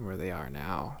got where they are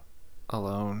now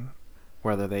alone,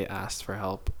 whether they asked for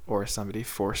help or somebody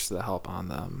forced the help on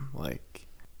them. Like,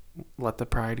 let the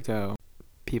pride go.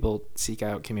 People seek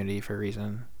out community for a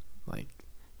reason. Like,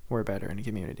 we're better in a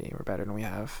community. We're better when we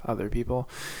have other people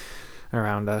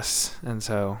around us. And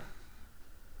so,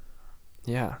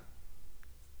 yeah,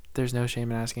 there's no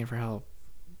shame in asking for help.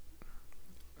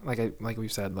 Like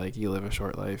we've said, like, you live a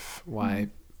short life. Why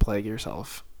plague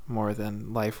yourself more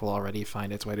than life will already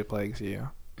find its way to plague you?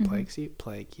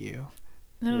 Plague you.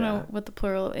 I don't know what the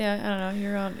plural. Yeah, I don't know.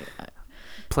 You're on.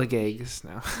 Plague eggs.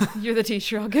 No. You're the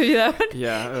teacher. I'll give you that one.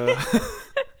 Yeah.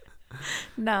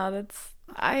 No, that's.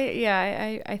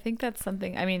 I think that's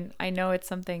something. I mean, I know it's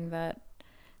something that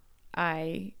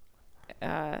I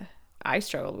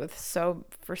struggled with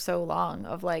for so long,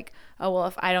 of like, oh, well,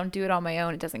 if I don't do it on my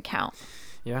own, it doesn't count.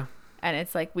 Yeah. And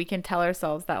it's like, we can tell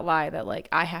ourselves that lie that like,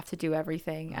 I have to do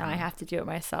everything and I have to do it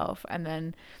myself. And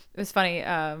then it was funny.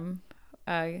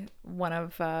 One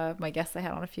of my guests I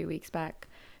had on a few weeks back,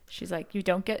 she's like, you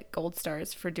don't get gold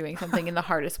stars for doing something in the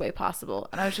hardest way possible.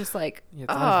 And I was just like, it's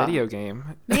not a video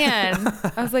game. Man,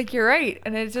 I was like, you're right.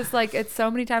 And it's just like, it's so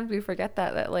many times we forget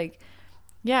that like,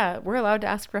 yeah, we're allowed to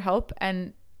ask for help,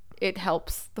 and it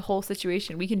helps the whole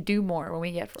situation. We can do more when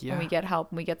we get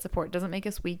help, when we get support. It doesn't make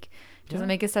us weak. It doesn't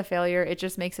make us a failure. It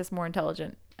just makes us more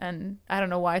intelligent. And I don't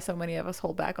know why so many of us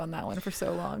hold back on that one for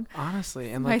so long.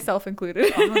 Honestly, and myself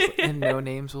included. Honestly, and no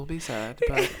names will be said,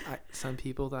 but some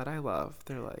people that I love,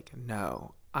 they're like,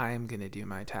 no, I'm gonna do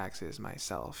my taxes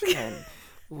myself. And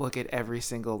look at every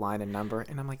single line and number,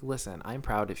 and I'm like, listen, I'm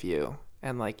proud of you.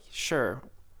 And like, sure,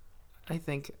 I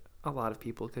think a lot of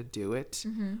people could do it,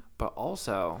 but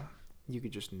also you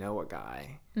could just know a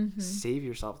guy, save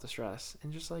yourself the stress,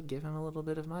 and just like give him a little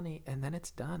bit of money, and then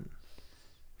it's done.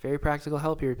 Very practical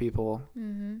help here, people.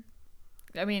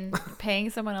 I mean, paying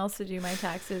someone else to do my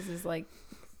taxes is like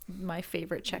my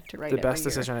favorite check to write. The best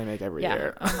decision I make every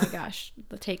year. Oh my gosh,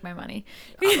 take my money.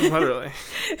 Literally.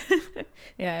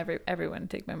 Yeah, everyone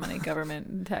take my money. Government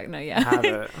and tax. No, yeah. Have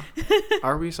it.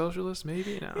 Are we socialists?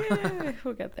 Maybe no. Yeah,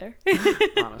 we'll get there.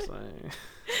 Honestly,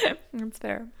 that's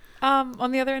fair.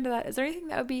 On the other end of that, is there anything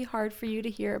that would be hard for you to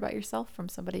hear about yourself from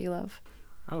somebody you love?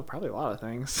 Oh, probably a lot of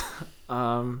things.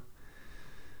 I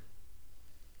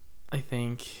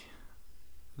think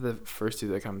the first two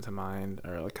that come to mind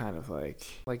are like kind of like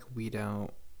we don't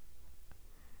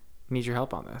need your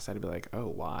help on this. I'd be like, oh,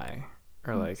 why?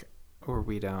 Or like, or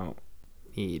we don't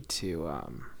need to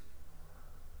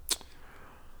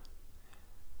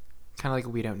kind of like,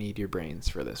 we don't need your brains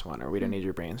for this one, or we don't need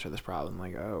your brains for this problem.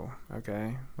 Like, oh,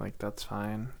 okay, like that's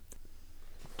fine.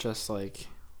 Just like,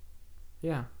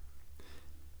 yeah,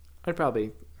 I'd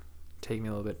probably take me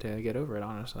a little bit to get over it,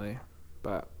 honestly,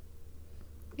 but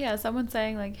yeah, someone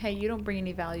saying like, hey, you don't bring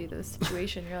any value to the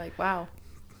situation. You're like, wow.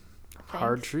 Thanks.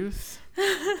 Hard truth.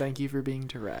 Thank you for being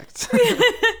direct.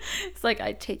 It's like,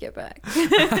 I take it back.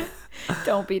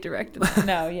 Don't be direct.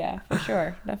 No, yeah, for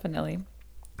sure. Definitely.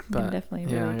 But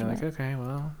definitely yeah, you're like, okay,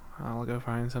 well, I'll go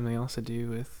find something else to do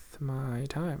with my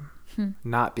time.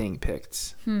 Not being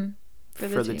picked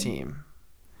for the team.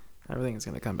 Everything is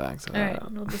going to come back to that. All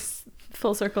right, we'll just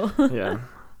full circle. Yeah.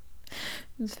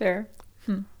 It's fair.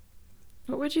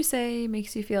 What would you say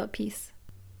makes you feel at peace?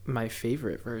 My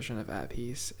favorite version of at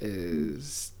peace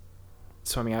is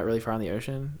swimming out really far in the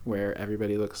ocean where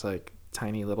everybody looks like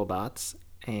tiny little dots,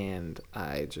 and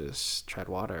I just tread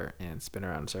water and spin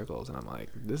around in circles, and I'm like,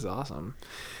 this is awesome.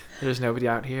 There's nobody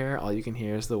out here. All you can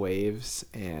hear is the waves,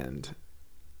 and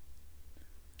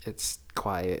it's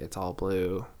quiet. It's all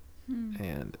blue,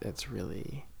 and it's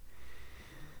really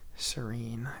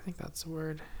serene. I think that's the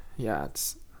word. Yeah,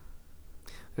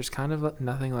 there's kind of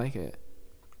nothing like it.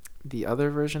 The other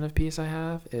version of peace I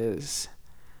have is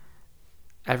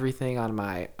everything on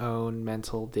my own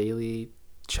mental daily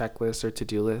checklist or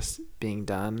to-do list being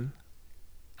done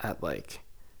at like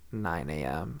 9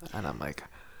 a.m. And I'm like,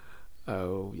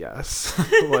 oh yes.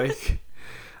 Like,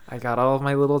 I got all of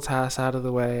my little tasks out of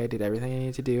the way. I did everything I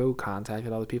needed to do,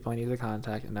 contacted all the people I needed to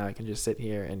contact, and now I can just sit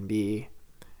here and be,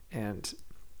 and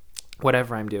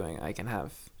whatever I'm doing, I can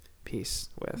have peace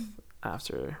with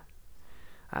after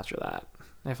that.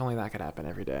 If only that could happen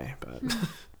every day, but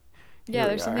yeah,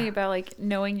 there's something about like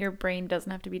knowing your brain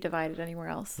doesn't have to be divided anywhere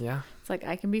else. Yeah, it's like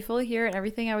I can be fully here and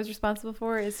everything I was responsible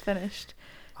for is finished.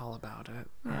 All about it.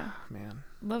 Yeah. Man,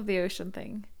 love the ocean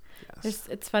thing. Yes.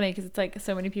 It's funny because it's like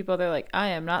so many people, they're like, I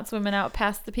am not swimming out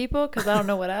past the people because I don't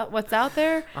know what's out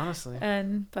there. Honestly.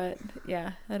 But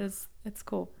yeah, it's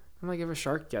cool. I'm like, if a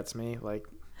shark gets me, like,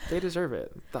 they deserve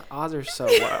it. The odds are so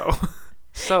low.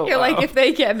 So you're like, if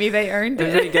they get me, they earned it.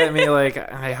 If they get me, like,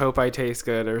 I hope I taste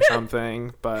good or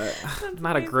something, but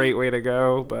not amazing. A great way to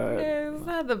go, but yeah, it's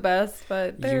not the best,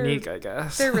 but unique, I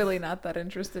guess. They're really not that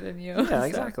interested in you. Yeah, so.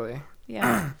 Exactly.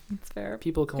 Yeah, it's fair.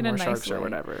 People kill more sharks way. Or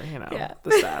whatever, you know, yeah. The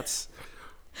stats.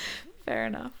 Fair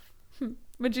enough.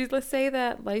 Would you say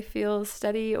that life feels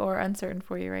steady or uncertain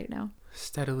for you right now?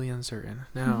 Steadily uncertain.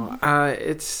 No,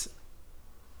 it's,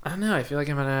 I don't know. I feel like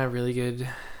I'm in a really good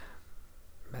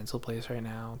mental place right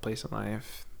now, place in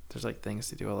life. There's like things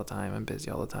to do all the time. I'm busy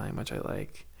all the time, which I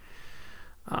like.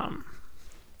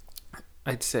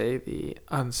 I'd say the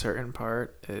uncertain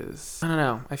part is, I don't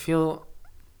know, I feel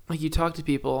like you talk to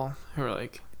people who are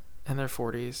like in their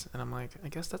 40s, and I'm like, I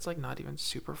guess that's like not even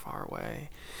super far away,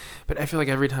 but I feel like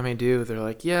every time I do, they're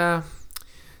like, yeah,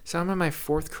 so I'm in my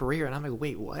fourth career, and I'm like,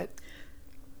 wait, what?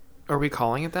 Are we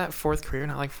calling it that? Fourth career,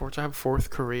 not like fourth job, fourth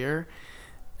career?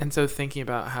 And so thinking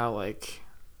about how, like,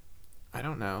 I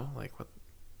don't know, like, what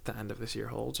the end of this year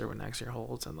holds or what next year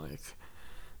holds, and, like,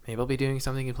 maybe I'll be doing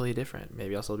something completely different.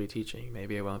 Maybe I'll still be teaching.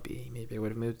 Maybe I won't be. Maybe I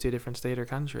would have moved to a different state or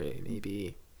country.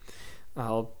 Maybe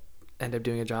I'll end up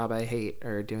doing a job I hate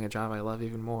or doing a job I love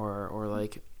even more, or,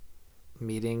 like,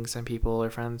 meeting some people or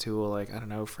friends who will, like, I don't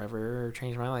know, forever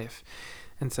change my life.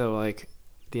 And so, like,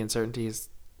 the uncertainty is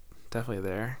definitely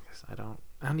there, because I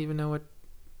don't even know what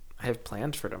I have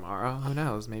planned for tomorrow. Who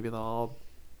knows? Maybe they'll all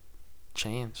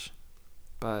change.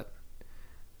 But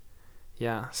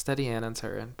yeah, steady and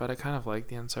uncertain. But I kind of like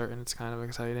the uncertain. It's kind of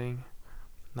exciting,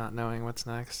 not knowing what's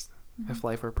next. Mm-hmm. If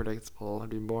life were predictable, it'd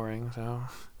be boring. So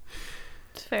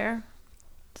it's fair.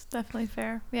 It's definitely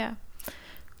fair. Yeah.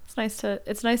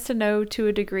 It's nice to know to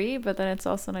a degree, but then it's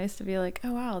also nice to be like,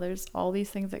 oh wow, there's all these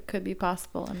things that could be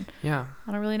possible, and Yeah.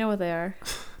 I don't really know what they are.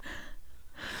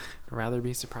 I'd rather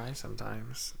be surprised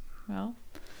sometimes. Well,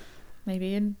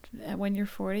 maybe when you're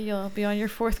 40, you'll be on your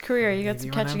 4th career. You got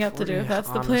some catching up to do if that's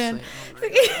the plan.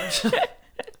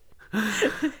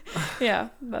 Oh yeah,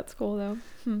 that's cool though.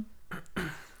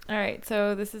 All right,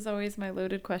 so this is always my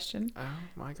loaded question. Oh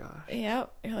my gosh. Yeah,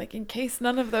 you're like, in case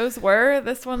none of those were,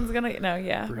 this one's gonna. No,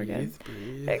 yeah, we're good.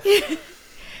 Breathe.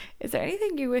 Is there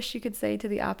anything you wish you could say to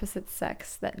the opposite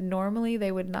sex that normally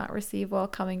they would not receive while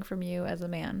coming from you as a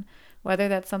man? Whether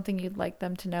that's something you'd like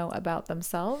them to know about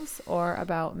themselves or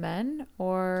about men,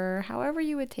 or however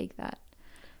you would take that.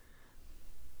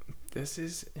 This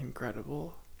is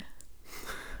incredible.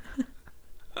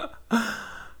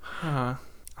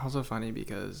 Also funny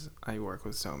because I work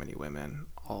with so many women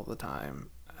all the time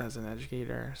as an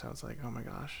educator, so it's like, oh my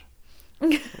gosh.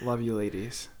 Love you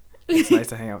ladies. It's nice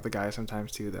to hang out with the guys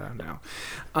sometimes too, though. No.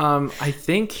 I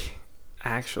think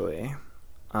actually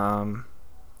I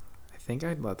think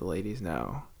I'd let the ladies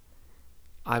know.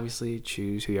 Obviously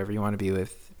choose whoever you want to be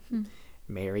with,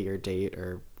 marry or date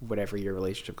or whatever your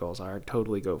relationship goals are.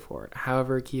 Totally go for it.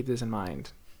 However, keep this in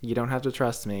mind. You don't have to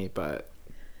trust me, but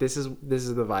this is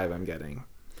the vibe I'm getting.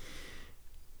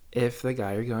 If the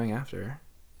guy you're going after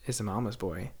is a mama's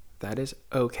boy, that is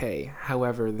okay.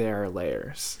 However, there are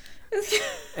layers.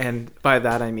 And by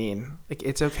that I mean, like,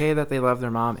 it's okay that they love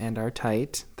their mom and are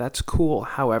tight. That's cool.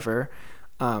 However,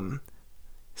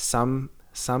 some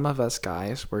of us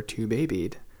guys were too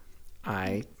babied.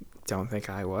 I don't think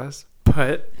I was,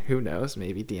 but who knows?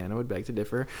 Maybe Deanna would beg to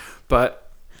differ. But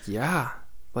yeah,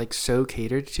 like, so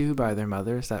catered to by their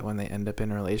mothers that when they end up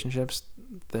in relationships,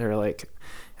 they're like,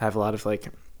 have a lot of like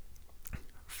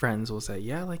friends will say,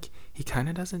 yeah, like, he kind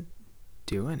of doesn't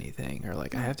do anything, or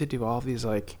like, I have to do all these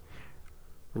like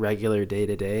regular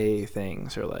day-to-day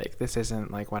things, or like, this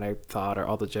isn't like what I thought, or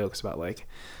all the jokes about like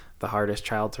the hardest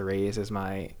child to raise is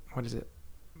my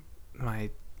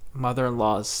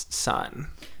mother-in-law's son,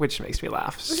 which makes me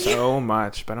laugh so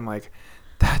much. But I'm like,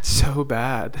 that's so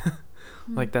bad.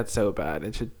 Like, that's so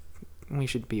bad. We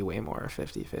should be way more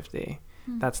 50-50.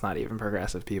 That's not even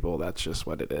progressive people. That's just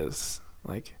what it is.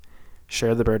 Like,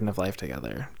 share the burden of life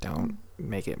together. Don't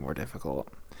make it more difficult.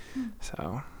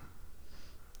 So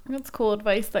that's cool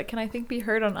advice that can, I think, be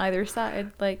heard on either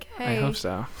side. Like, hey, I hope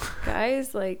so.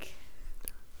 Guys, like,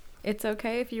 it's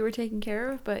okay if you were taken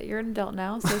care of, but you're an adult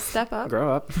now, so step up.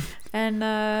 Grow up. And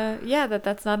yeah,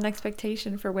 that's not an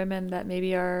expectation for women that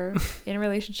maybe are in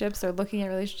relationships or looking at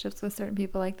relationships with certain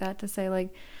people like that, to say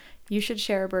like, you should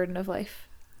share a burden of life.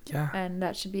 Yeah. And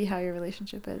that should be how your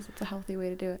relationship is. It's a healthy way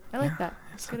to do it. I like that.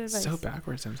 It's good advice. So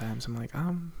backwards sometimes. I'm like,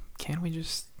 can't we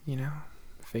just,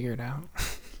 figure it out?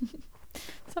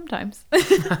 Sometimes.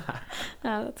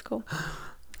 That's cool.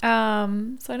 So I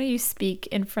know you speak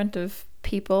in front of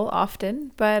people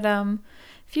often, but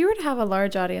if you were to have a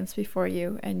large audience before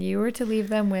you and you were to leave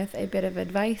them with a bit of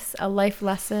advice, a life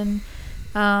lesson,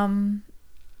 something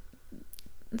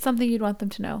you'd want them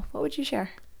to know, what would you share?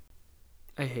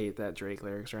 I hate that Drake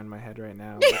lyrics are in my head right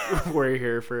now. Like, we're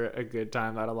here for a good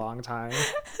time, not a long time.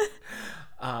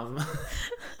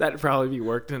 That'd probably be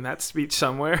worked in that speech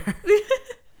somewhere.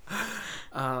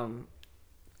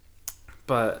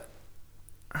 But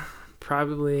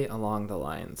probably along the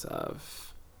lines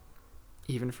of,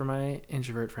 even for my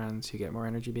introvert friends who get more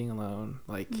energy being alone,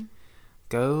 like,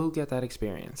 go get that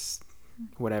experience,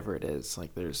 whatever it is.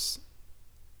 Like, there's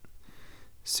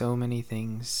so many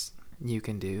things you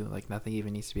can do. Like, nothing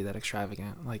even needs to be that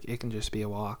extravagant. Like, it can just be a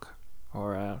walk,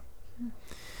 or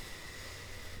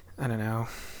I don't know,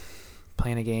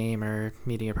 playing a game, or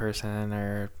meeting a person,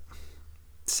 or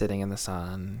sitting in the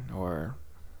sun, or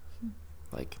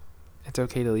like, it's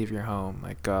okay to leave your home,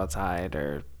 like, go outside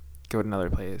or go to another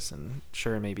place. And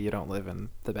sure, maybe you don't live in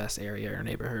the best area or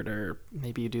neighborhood, or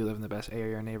maybe you do live in the best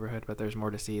area or neighborhood, but there's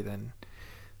more to see than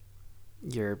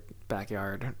your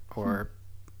backyard or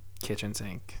kitchen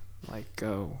sink. Like,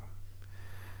 go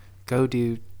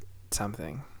do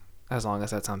something, as long as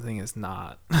that something is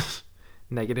not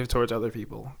negative towards other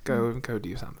people. Go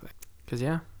do something, because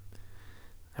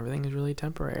everything is really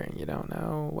temporary, and you don't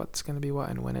know what's going to be what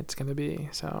and when it's going to be.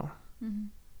 So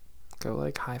go,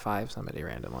 like, high five somebody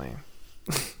randomly.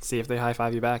 See if they high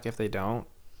five you back. If they don't,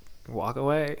 walk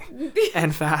away.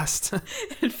 And fast.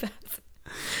 And fast.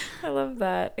 I love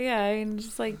that. Yeah, I mean,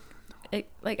 just like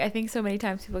I think so many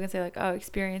times people can say like, oh,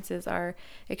 experiences are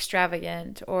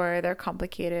extravagant, or they're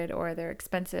complicated, or they're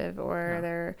expensive,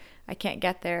 or I can't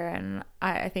get there. And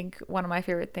I think one of my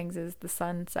favorite things is the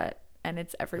sunset, and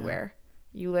it's everywhere.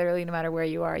 you literally, no matter where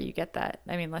you are, you get that.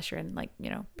 I mean, unless you're in like, you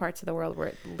know, parts of the world where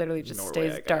it literally just Norway,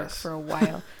 stays I dark guess. for a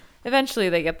while. Eventually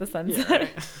they get the sunset. Yeah,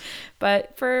 right.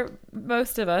 But for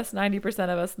most of us, 90%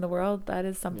 of us in the world, that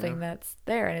is something Yeah. that's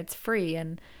there and it's free.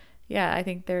 And yeah, I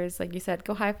think there's, like you said,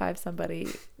 go high five somebody,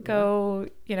 go,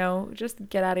 you know, just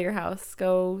get out of your house,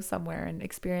 go somewhere and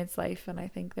experience life. And I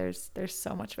think there's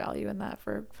so much value in that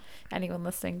for anyone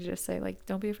listening to just say, like,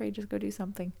 don't be afraid, just go do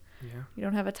something. Yeah. You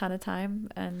don't have a ton of time,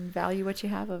 and value what you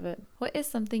have of it. What is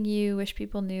something you wish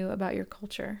people knew about your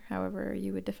culture, however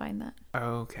you would define that?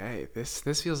 Okay, this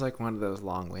feels like one of those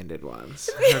long-winded ones.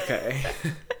 Okay.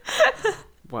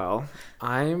 Well,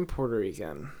 I'm Puerto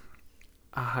Rican.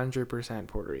 100%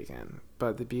 Puerto Rican.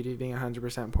 But the beauty of being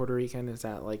 100% Puerto Rican is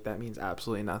that, like, that means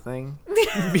absolutely nothing.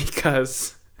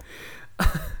 Because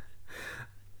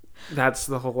that's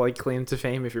the whole, like, claim to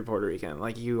fame if you're Puerto Rican.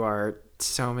 Like, you are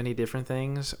so many different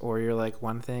things, or you're, like,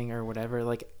 one thing or whatever.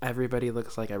 Like, everybody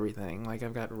looks like everything. Like,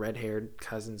 I've got red-haired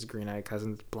cousins, green-eyed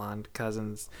cousins, blonde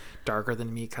cousins, darker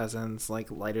than me cousins, like,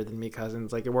 lighter than me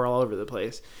cousins. Like, we're all over the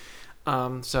place.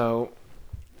 So...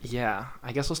 yeah,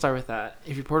 I guess we'll start with that.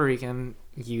 If you're Puerto Rican,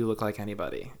 you look like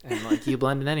anybody. And, like, you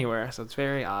blend in anywhere, so it's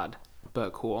very odd,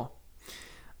 but cool.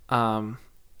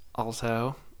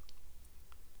 Also,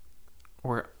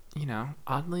 we're, you know,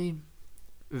 oddly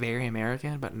very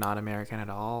American, but not American at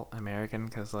all. American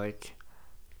because, like,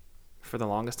 for the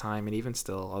longest time, and even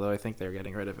still, although I think they're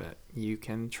getting rid of it, you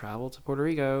can travel to Puerto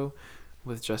Rico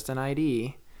with just an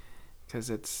ID because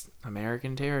it's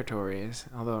American territories,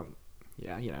 although...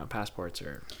 yeah, you know, passports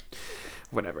or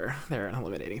whatever. They're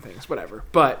eliminating things, whatever.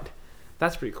 But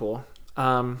that's pretty cool.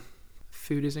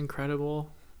 Food is incredible.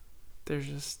 There's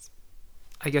just,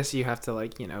 I guess you have to,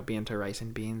 like, you know, be into rice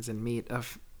and beans and meat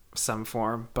of some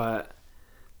form, but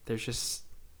there's just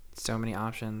so many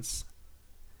options.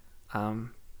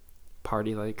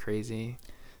 Party like crazy.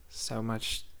 So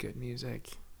much good music.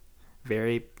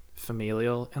 Very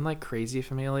familial and, like, crazy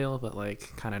familial, but,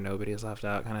 like, kind of nobody's left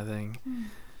out kind of thing.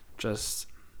 Just,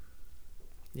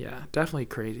 yeah, definitely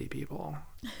crazy people.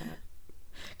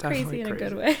 Crazy in a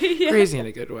good way. Yeah. Crazy in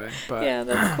a good way, but yeah,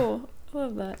 that's cool. I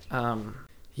love that.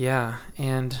 Yeah,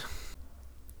 and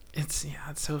it's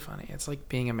so funny. It's like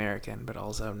being American, but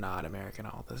also not American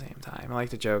all at the same time. I like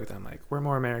to joke that I'm like, we're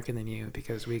more American than you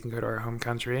because we can go to our home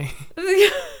country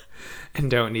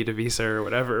and don't need a visa or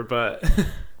whatever, but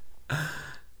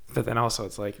then also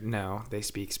it's like, no, they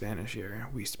speak Spanish here.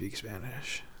 We speak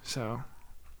Spanish. So...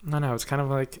 I know, it's kind of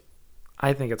like,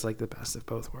 I think it's like the best of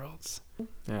both worlds.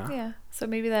 Yeah. Yeah. So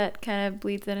maybe that kind of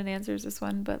bleeds in and answers this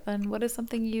one, but then what is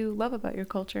something you love about your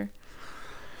culture?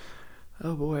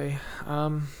 Oh boy.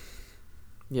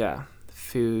 Yeah.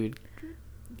 Food.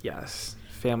 Yes.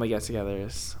 Family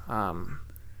get-togethers.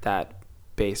 That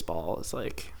baseball is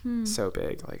like so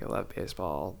big. Like, I love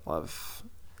baseball. Love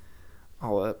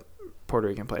all the Puerto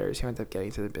Rican players who end up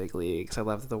getting to the big leagues. I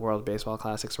love that the World Baseball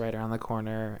Classic's right around the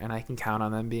corner, and I can count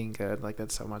on them being good. Like,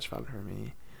 that's so much fun for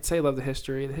me. I'd say I love the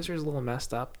history. The history is a little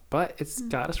messed up, but it's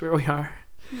got us where we are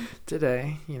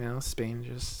today. You know, Spain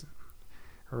just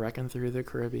wrecking through the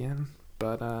Caribbean.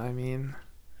 But, I mean,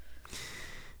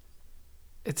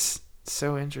 it's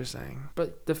so interesting.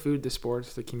 But the food, the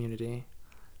sports, the community,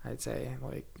 I'd say,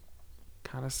 like,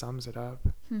 kind of sums it up.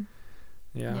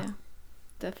 Yeah.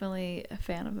 Definitely a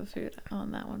fan of the food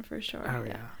on that one for sure. Oh,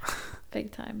 yeah.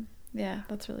 Big time. Yeah,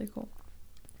 that's really cool.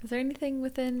 Is there anything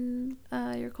within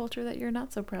your culture that you're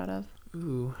not so proud of?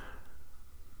 Ooh,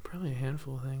 probably a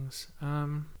handful of things.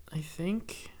 I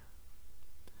think,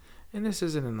 and this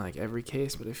isn't in, like, every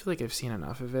case, but I feel like I've seen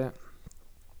enough of it.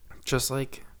 Just,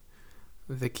 like,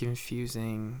 the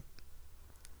confusing,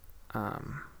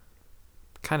 kind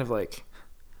of, like,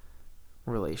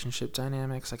 relationship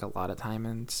dynamics, like, a lot of time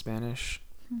in Spanish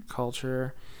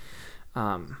culture.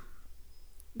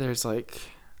 There's, like,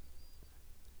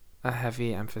 a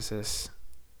heavy emphasis,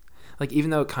 like, even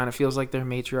though it kind of feels like they're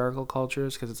matriarchal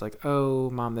cultures, because it's like, oh,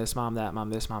 mom this, mom that, mom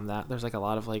this, mom that, there's, like, a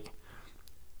lot of, like,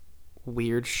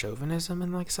 weird chauvinism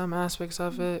in, like, some aspects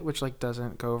of it, which, like,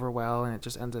 doesn't go over well, and it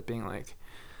just ends up being, like,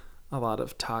 a lot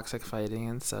of toxic fighting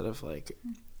instead of, like,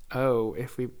 oh,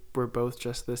 if we were both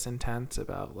just this intense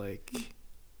about, like,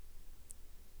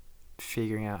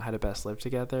 figuring out how to best live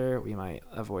together, we might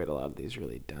avoid a lot of these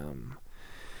really dumb,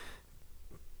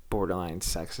 borderline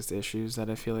sexist issues that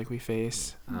I feel like we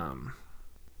face. And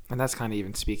that's kind of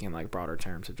even speaking, like, broader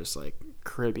terms of just, like,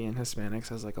 Caribbean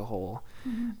Hispanics as, like, a whole.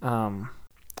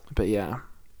 But yeah,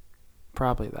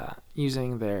 probably that.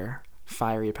 Using their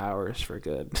fiery powers for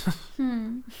good.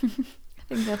 I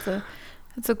think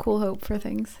that's a cool hope for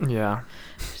things. Yeah.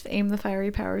 Just aim the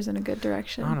fiery powers in a good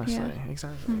direction. Honestly,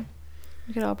 exactly.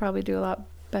 We could all probably do a lot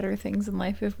better things in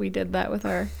life if we did that with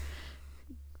our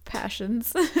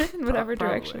passions in whatever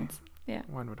directions. Yeah.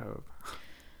 One would hope.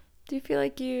 Do you feel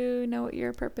like you know what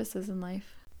your purpose is in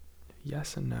life?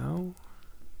 Yes and no.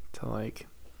 To like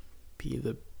be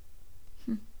the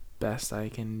best I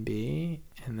can be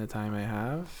in the time I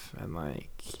have, and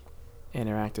like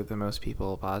interact with the most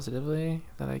people positively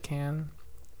that I can.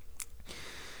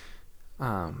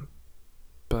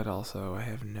 But also I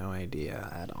have no idea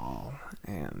at all,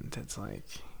 and it's like,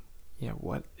 yeah,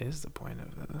 what is the point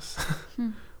of this?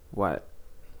 What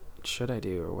should I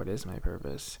do, or what is my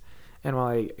purpose? And while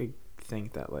I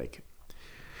think that like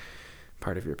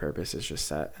part of your purpose is just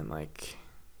set and like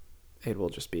it will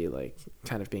just be like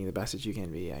kind of being the best that you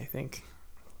can be, I think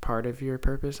part of your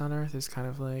purpose on earth is kind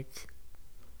of like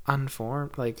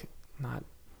unformed, like not,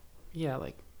 yeah,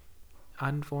 like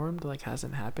unformed, like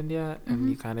hasn't happened yet. And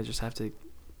you kind of just have to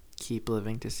keep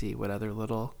living to see what other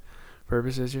little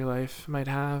purposes your life might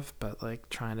have, but like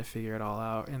trying to figure it all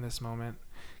out in this moment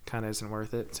kind of isn't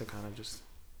worth it. So kind of just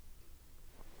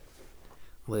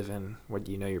live in what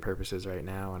you know your purpose is right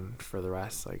now, and for the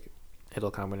rest, like it'll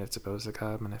come when it's supposed to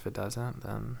come, and if it doesn't,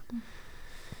 then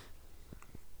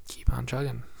keep on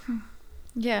chugging.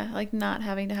 Yeah, like not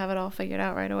having to have it all figured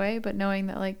out right away, but knowing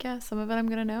that like, yeah, some of it I'm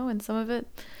gonna know and some of it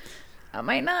I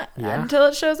might not until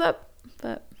it shows up.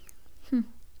 But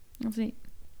that's neat.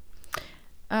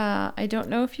 I don't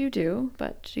know if you do,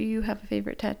 but do you have a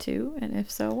favorite tattoo, and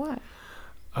if so, why?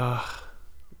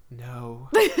 No.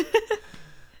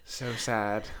 So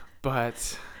sad,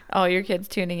 but all your kids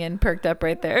tuning in perked up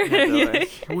right there. Like,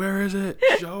 where is it?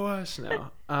 Show us. No.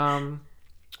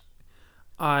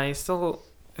 I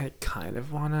kind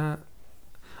of wanna.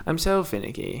 I'm so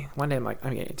finicky. One day I'm like,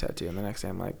 I'm getting a tattoo, and the next day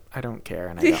I'm like, I don't care,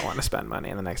 and I don't want to spend money,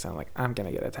 and the next day I'm like, I'm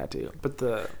gonna get a tattoo. But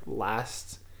the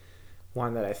last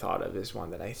one that I thought of is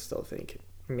one that I still think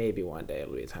maybe one day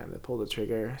it'll be time to pull the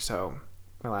trigger. So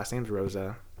my last name's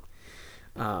Rosa,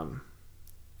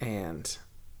 and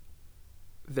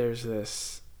there's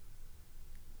this.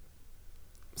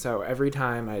 So every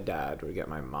time my dad would get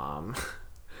my mom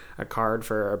a card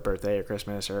for a birthday or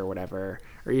Christmas or whatever,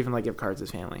 or even like give cards to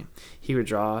his family, he would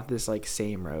draw this like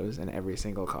same rose in every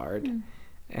single card.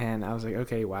 And I was like,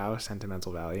 okay, wow,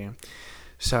 sentimental value.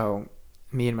 So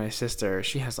me and my sister,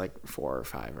 she has like 4 or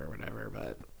 5 or whatever,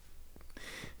 but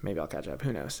maybe I'll catch up,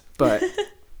 who knows. But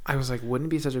I was like, wouldn't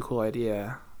it be such a cool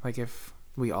idea like if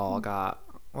we all got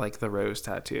like the rose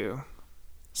tattoo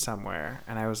somewhere?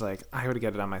 And I was like, I would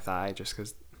get it on my thigh just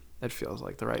because it feels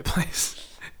like the right place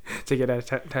to get a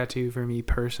tattoo for me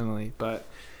personally. But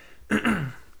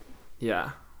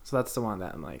yeah, so that's the one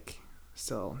that I'm like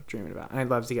still dreaming about. And I'd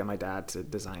love to get my dad to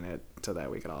design it so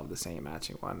that we could all have the same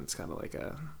matching one. It's kind of like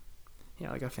a, you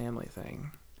know, like a family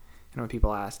thing. And when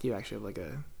people ask, you actually have like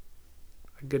a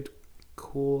good,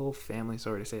 cool family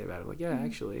story to say about it. Like, yeah,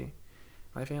 actually,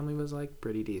 my family was like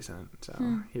pretty decent.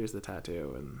 So here's the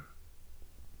tattoo. And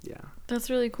yeah,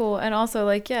 that's really cool. And also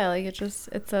like, yeah, like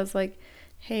it says like,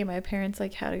 hey, my parents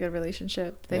like had a good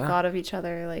relationship, they thought of each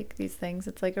other, like these things.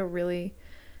 It's like a really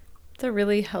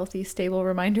healthy, stable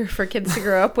reminder for kids to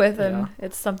grow up with. And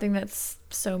it's something that's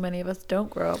so many of us don't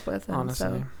grow up with. And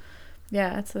honestly, so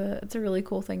yeah, it's a really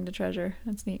cool thing to treasure.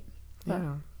 That's neat. But,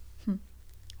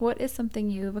 what is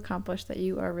something you've accomplished that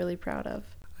you are really proud of?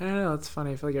 I don't know, it's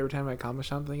funny, I feel like every time I accomplish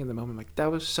something, in the moment I'm like, that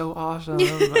was so awesome.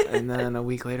 And then a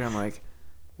week later I'm like,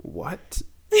 what?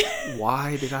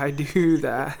 Why did I do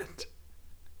that?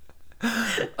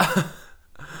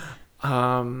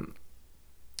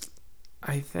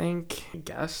 I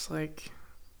guess like,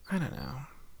 I don't know,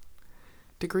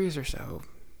 degrees are so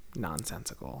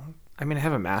nonsensical. I mean, I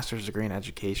have a master's degree in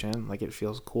education, like it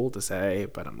feels cool to say,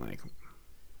 but I'm like,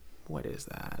 what is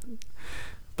that?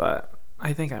 But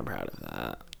I think I'm proud of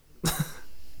that.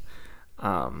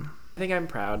 I think I'm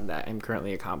proud that I'm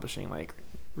currently accomplishing like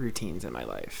routines in my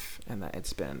life, and that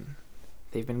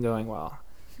they've been going well.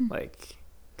 Like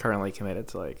currently committed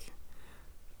to like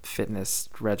fitness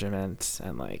regimens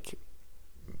and like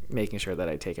making sure that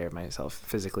I take care of myself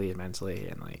physically and mentally,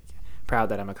 and like proud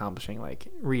that I'm accomplishing like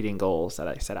reading goals that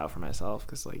I set out for myself,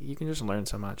 because like you can just learn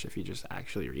so much if you just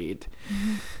actually read.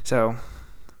 So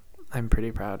I'm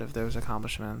pretty proud of those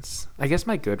accomplishments. I guess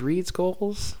my Goodreads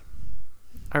goals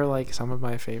are like some of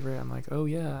my favorite. I'm like, oh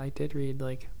yeah, I did read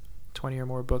like 20 or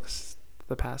more books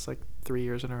the past like 3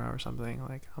 years in a row or something.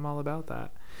 Like I'm all about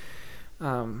that.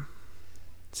 So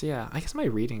yeah, I guess my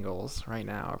reading goals right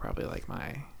now are probably like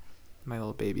my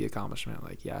little baby accomplishment.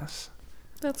 Like, yes,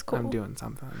 That's cool. I'm doing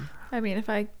something. I mean, if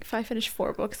I finish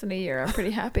 4 books in a year, I'm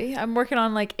pretty happy. I'm working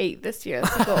on like 8 this year.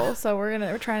 That's the goal. So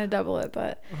we're trying to double it.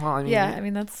 But well, I mean, yeah, I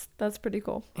mean that's pretty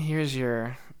cool. Here's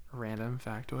your random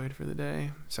factoid for the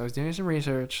day. So I was doing some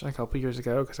research a couple years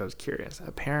ago because I was curious.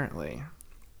 Apparently,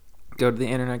 go to the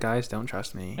internet, guys. Don't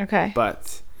trust me. Okay.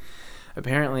 But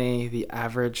apparently, the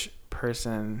average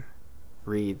person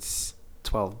reads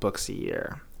 12 books a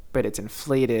year, but it's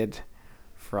inflated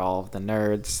for all of the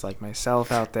nerds like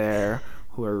myself out there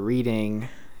who are reading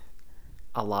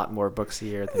a lot more books a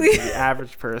year than the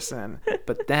average person.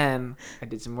 But then I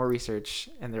did some more research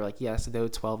and they're like, yes, though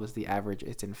 12 is the average,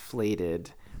 it's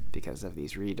inflated because of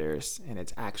these readers, and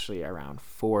it's actually around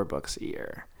 4 books a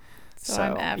year. So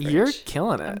I'm average. You're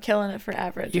killing it. I'm killing it for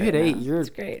average. You right hit 8. now. You're That's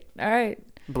great. All right.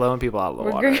 Blowing people out of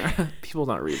the water. People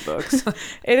don't read books.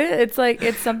 It's like,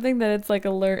 it's something that it's like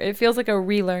it feels like a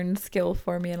relearned skill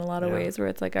for me in a lot of ways, where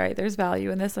it's like, all right, there's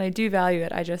value in this and I do value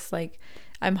it. I just like,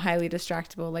 I'm highly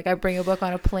distractible. Like I bring a book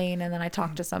on a plane and then I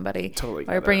talk to somebody. Totally.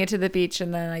 Or I bring it to the beach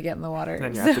and then I get in the water.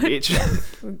 Then you're at the beach.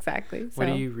 Exactly. What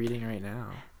are you reading right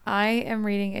now? I am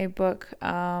reading a book.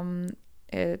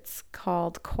 It's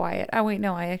called Quiet. Oh wait,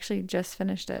 no, I actually just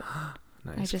finished it.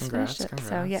 Nice. I just Congrats. finished it.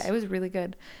 So yeah, it was really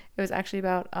good. It was actually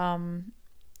about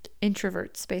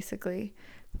introverts basically,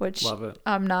 which Love it.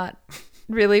 I'm not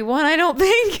really one, I don't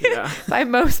think. Yeah. By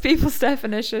most people's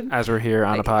definition. As we're here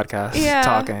on a podcast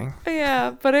talking.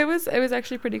 Yeah, but it was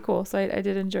actually pretty cool. So I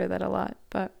did enjoy that a lot.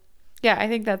 But yeah, I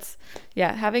think that's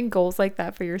having goals like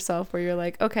that for yourself where you're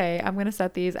like, okay, I'm going to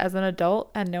set these as an adult,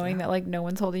 and knowing that like no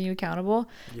one's holding you accountable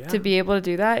to be able to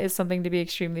do that is something to be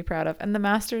extremely proud of. And the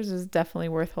Masters is definitely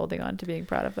worth holding on to being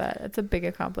proud of that. It's a big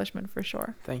accomplishment for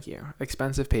sure. Thank you.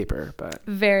 Expensive paper, but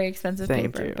very expensive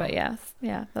thank paper, you. but yes.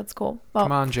 Yeah, that's cool. Well,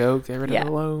 come on, Joe, get rid of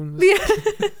the loans.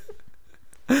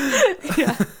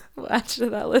 Yeah, we'll add you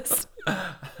to that list.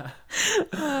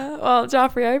 Well,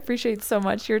 Joffrey, I appreciate so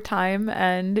much your time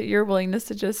and your willingness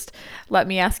to just let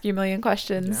me ask you a million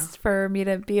questions for me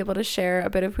to be able to share a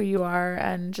bit of who you are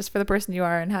and just for the person you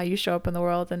are and how you show up in the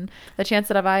world, and the chance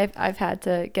that I've had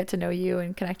to get to know you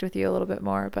and connect with you a little bit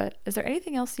more. But is there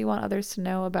anything else you want others to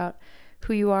know about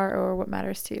who you are or what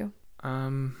matters to you? I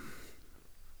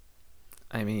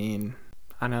mean,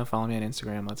 I don't know, follow me on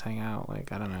Instagram, let's hang out.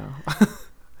 Like, I don't know.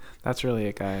 That's really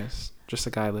it, guys. Just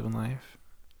a guy living life.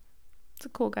 It's a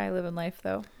cool guy living life,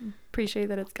 though. Appreciate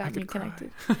that it's got me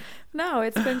connected. No,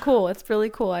 it's been cool. It's really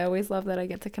cool. I always love that I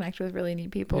get to connect with really neat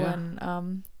people,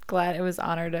 and glad it was an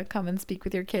honor to come and speak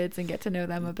with your kids and get to know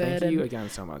them a bit. Thank you again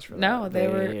so much for that. No, they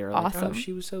were awesome. Like, oh,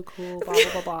 she was so cool. Blah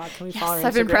blah blah blah. Can we follow her?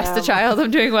 I've impressed the child.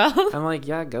 I'm doing well. I'm like,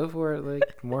 yeah, go for it.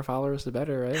 Like, more followers, the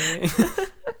better, right?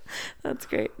 That's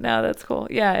great. No, that's cool.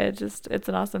 Yeah, it's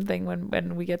an awesome thing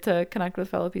when we get to connect with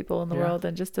fellow people in the world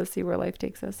and just to see where life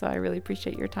takes us. So I really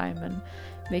appreciate your time and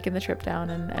making the trip down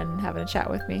and having a chat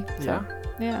with me. So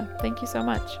yeah, thank you so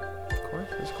much. Of course,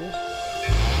 it's cool.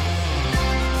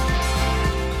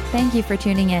 Thank you for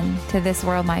tuning in to This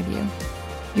World My View.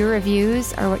 Your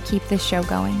reviews are what keep this show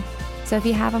going. So if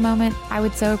you have a moment, I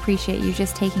would so appreciate you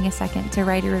just taking a second to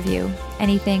write a review.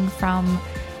 Anything from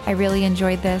I really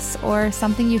enjoyed this, or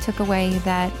something you took away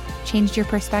that changed your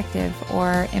perspective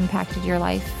or impacted your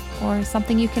life, or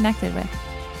something you connected with.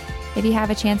 If you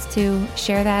have a chance to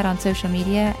share that on social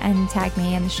media and tag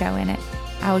me and the show in it,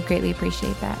 I would greatly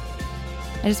appreciate that.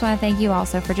 I just want to thank you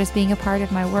also for just being a part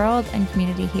of my world and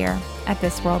community here at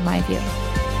This World My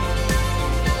View.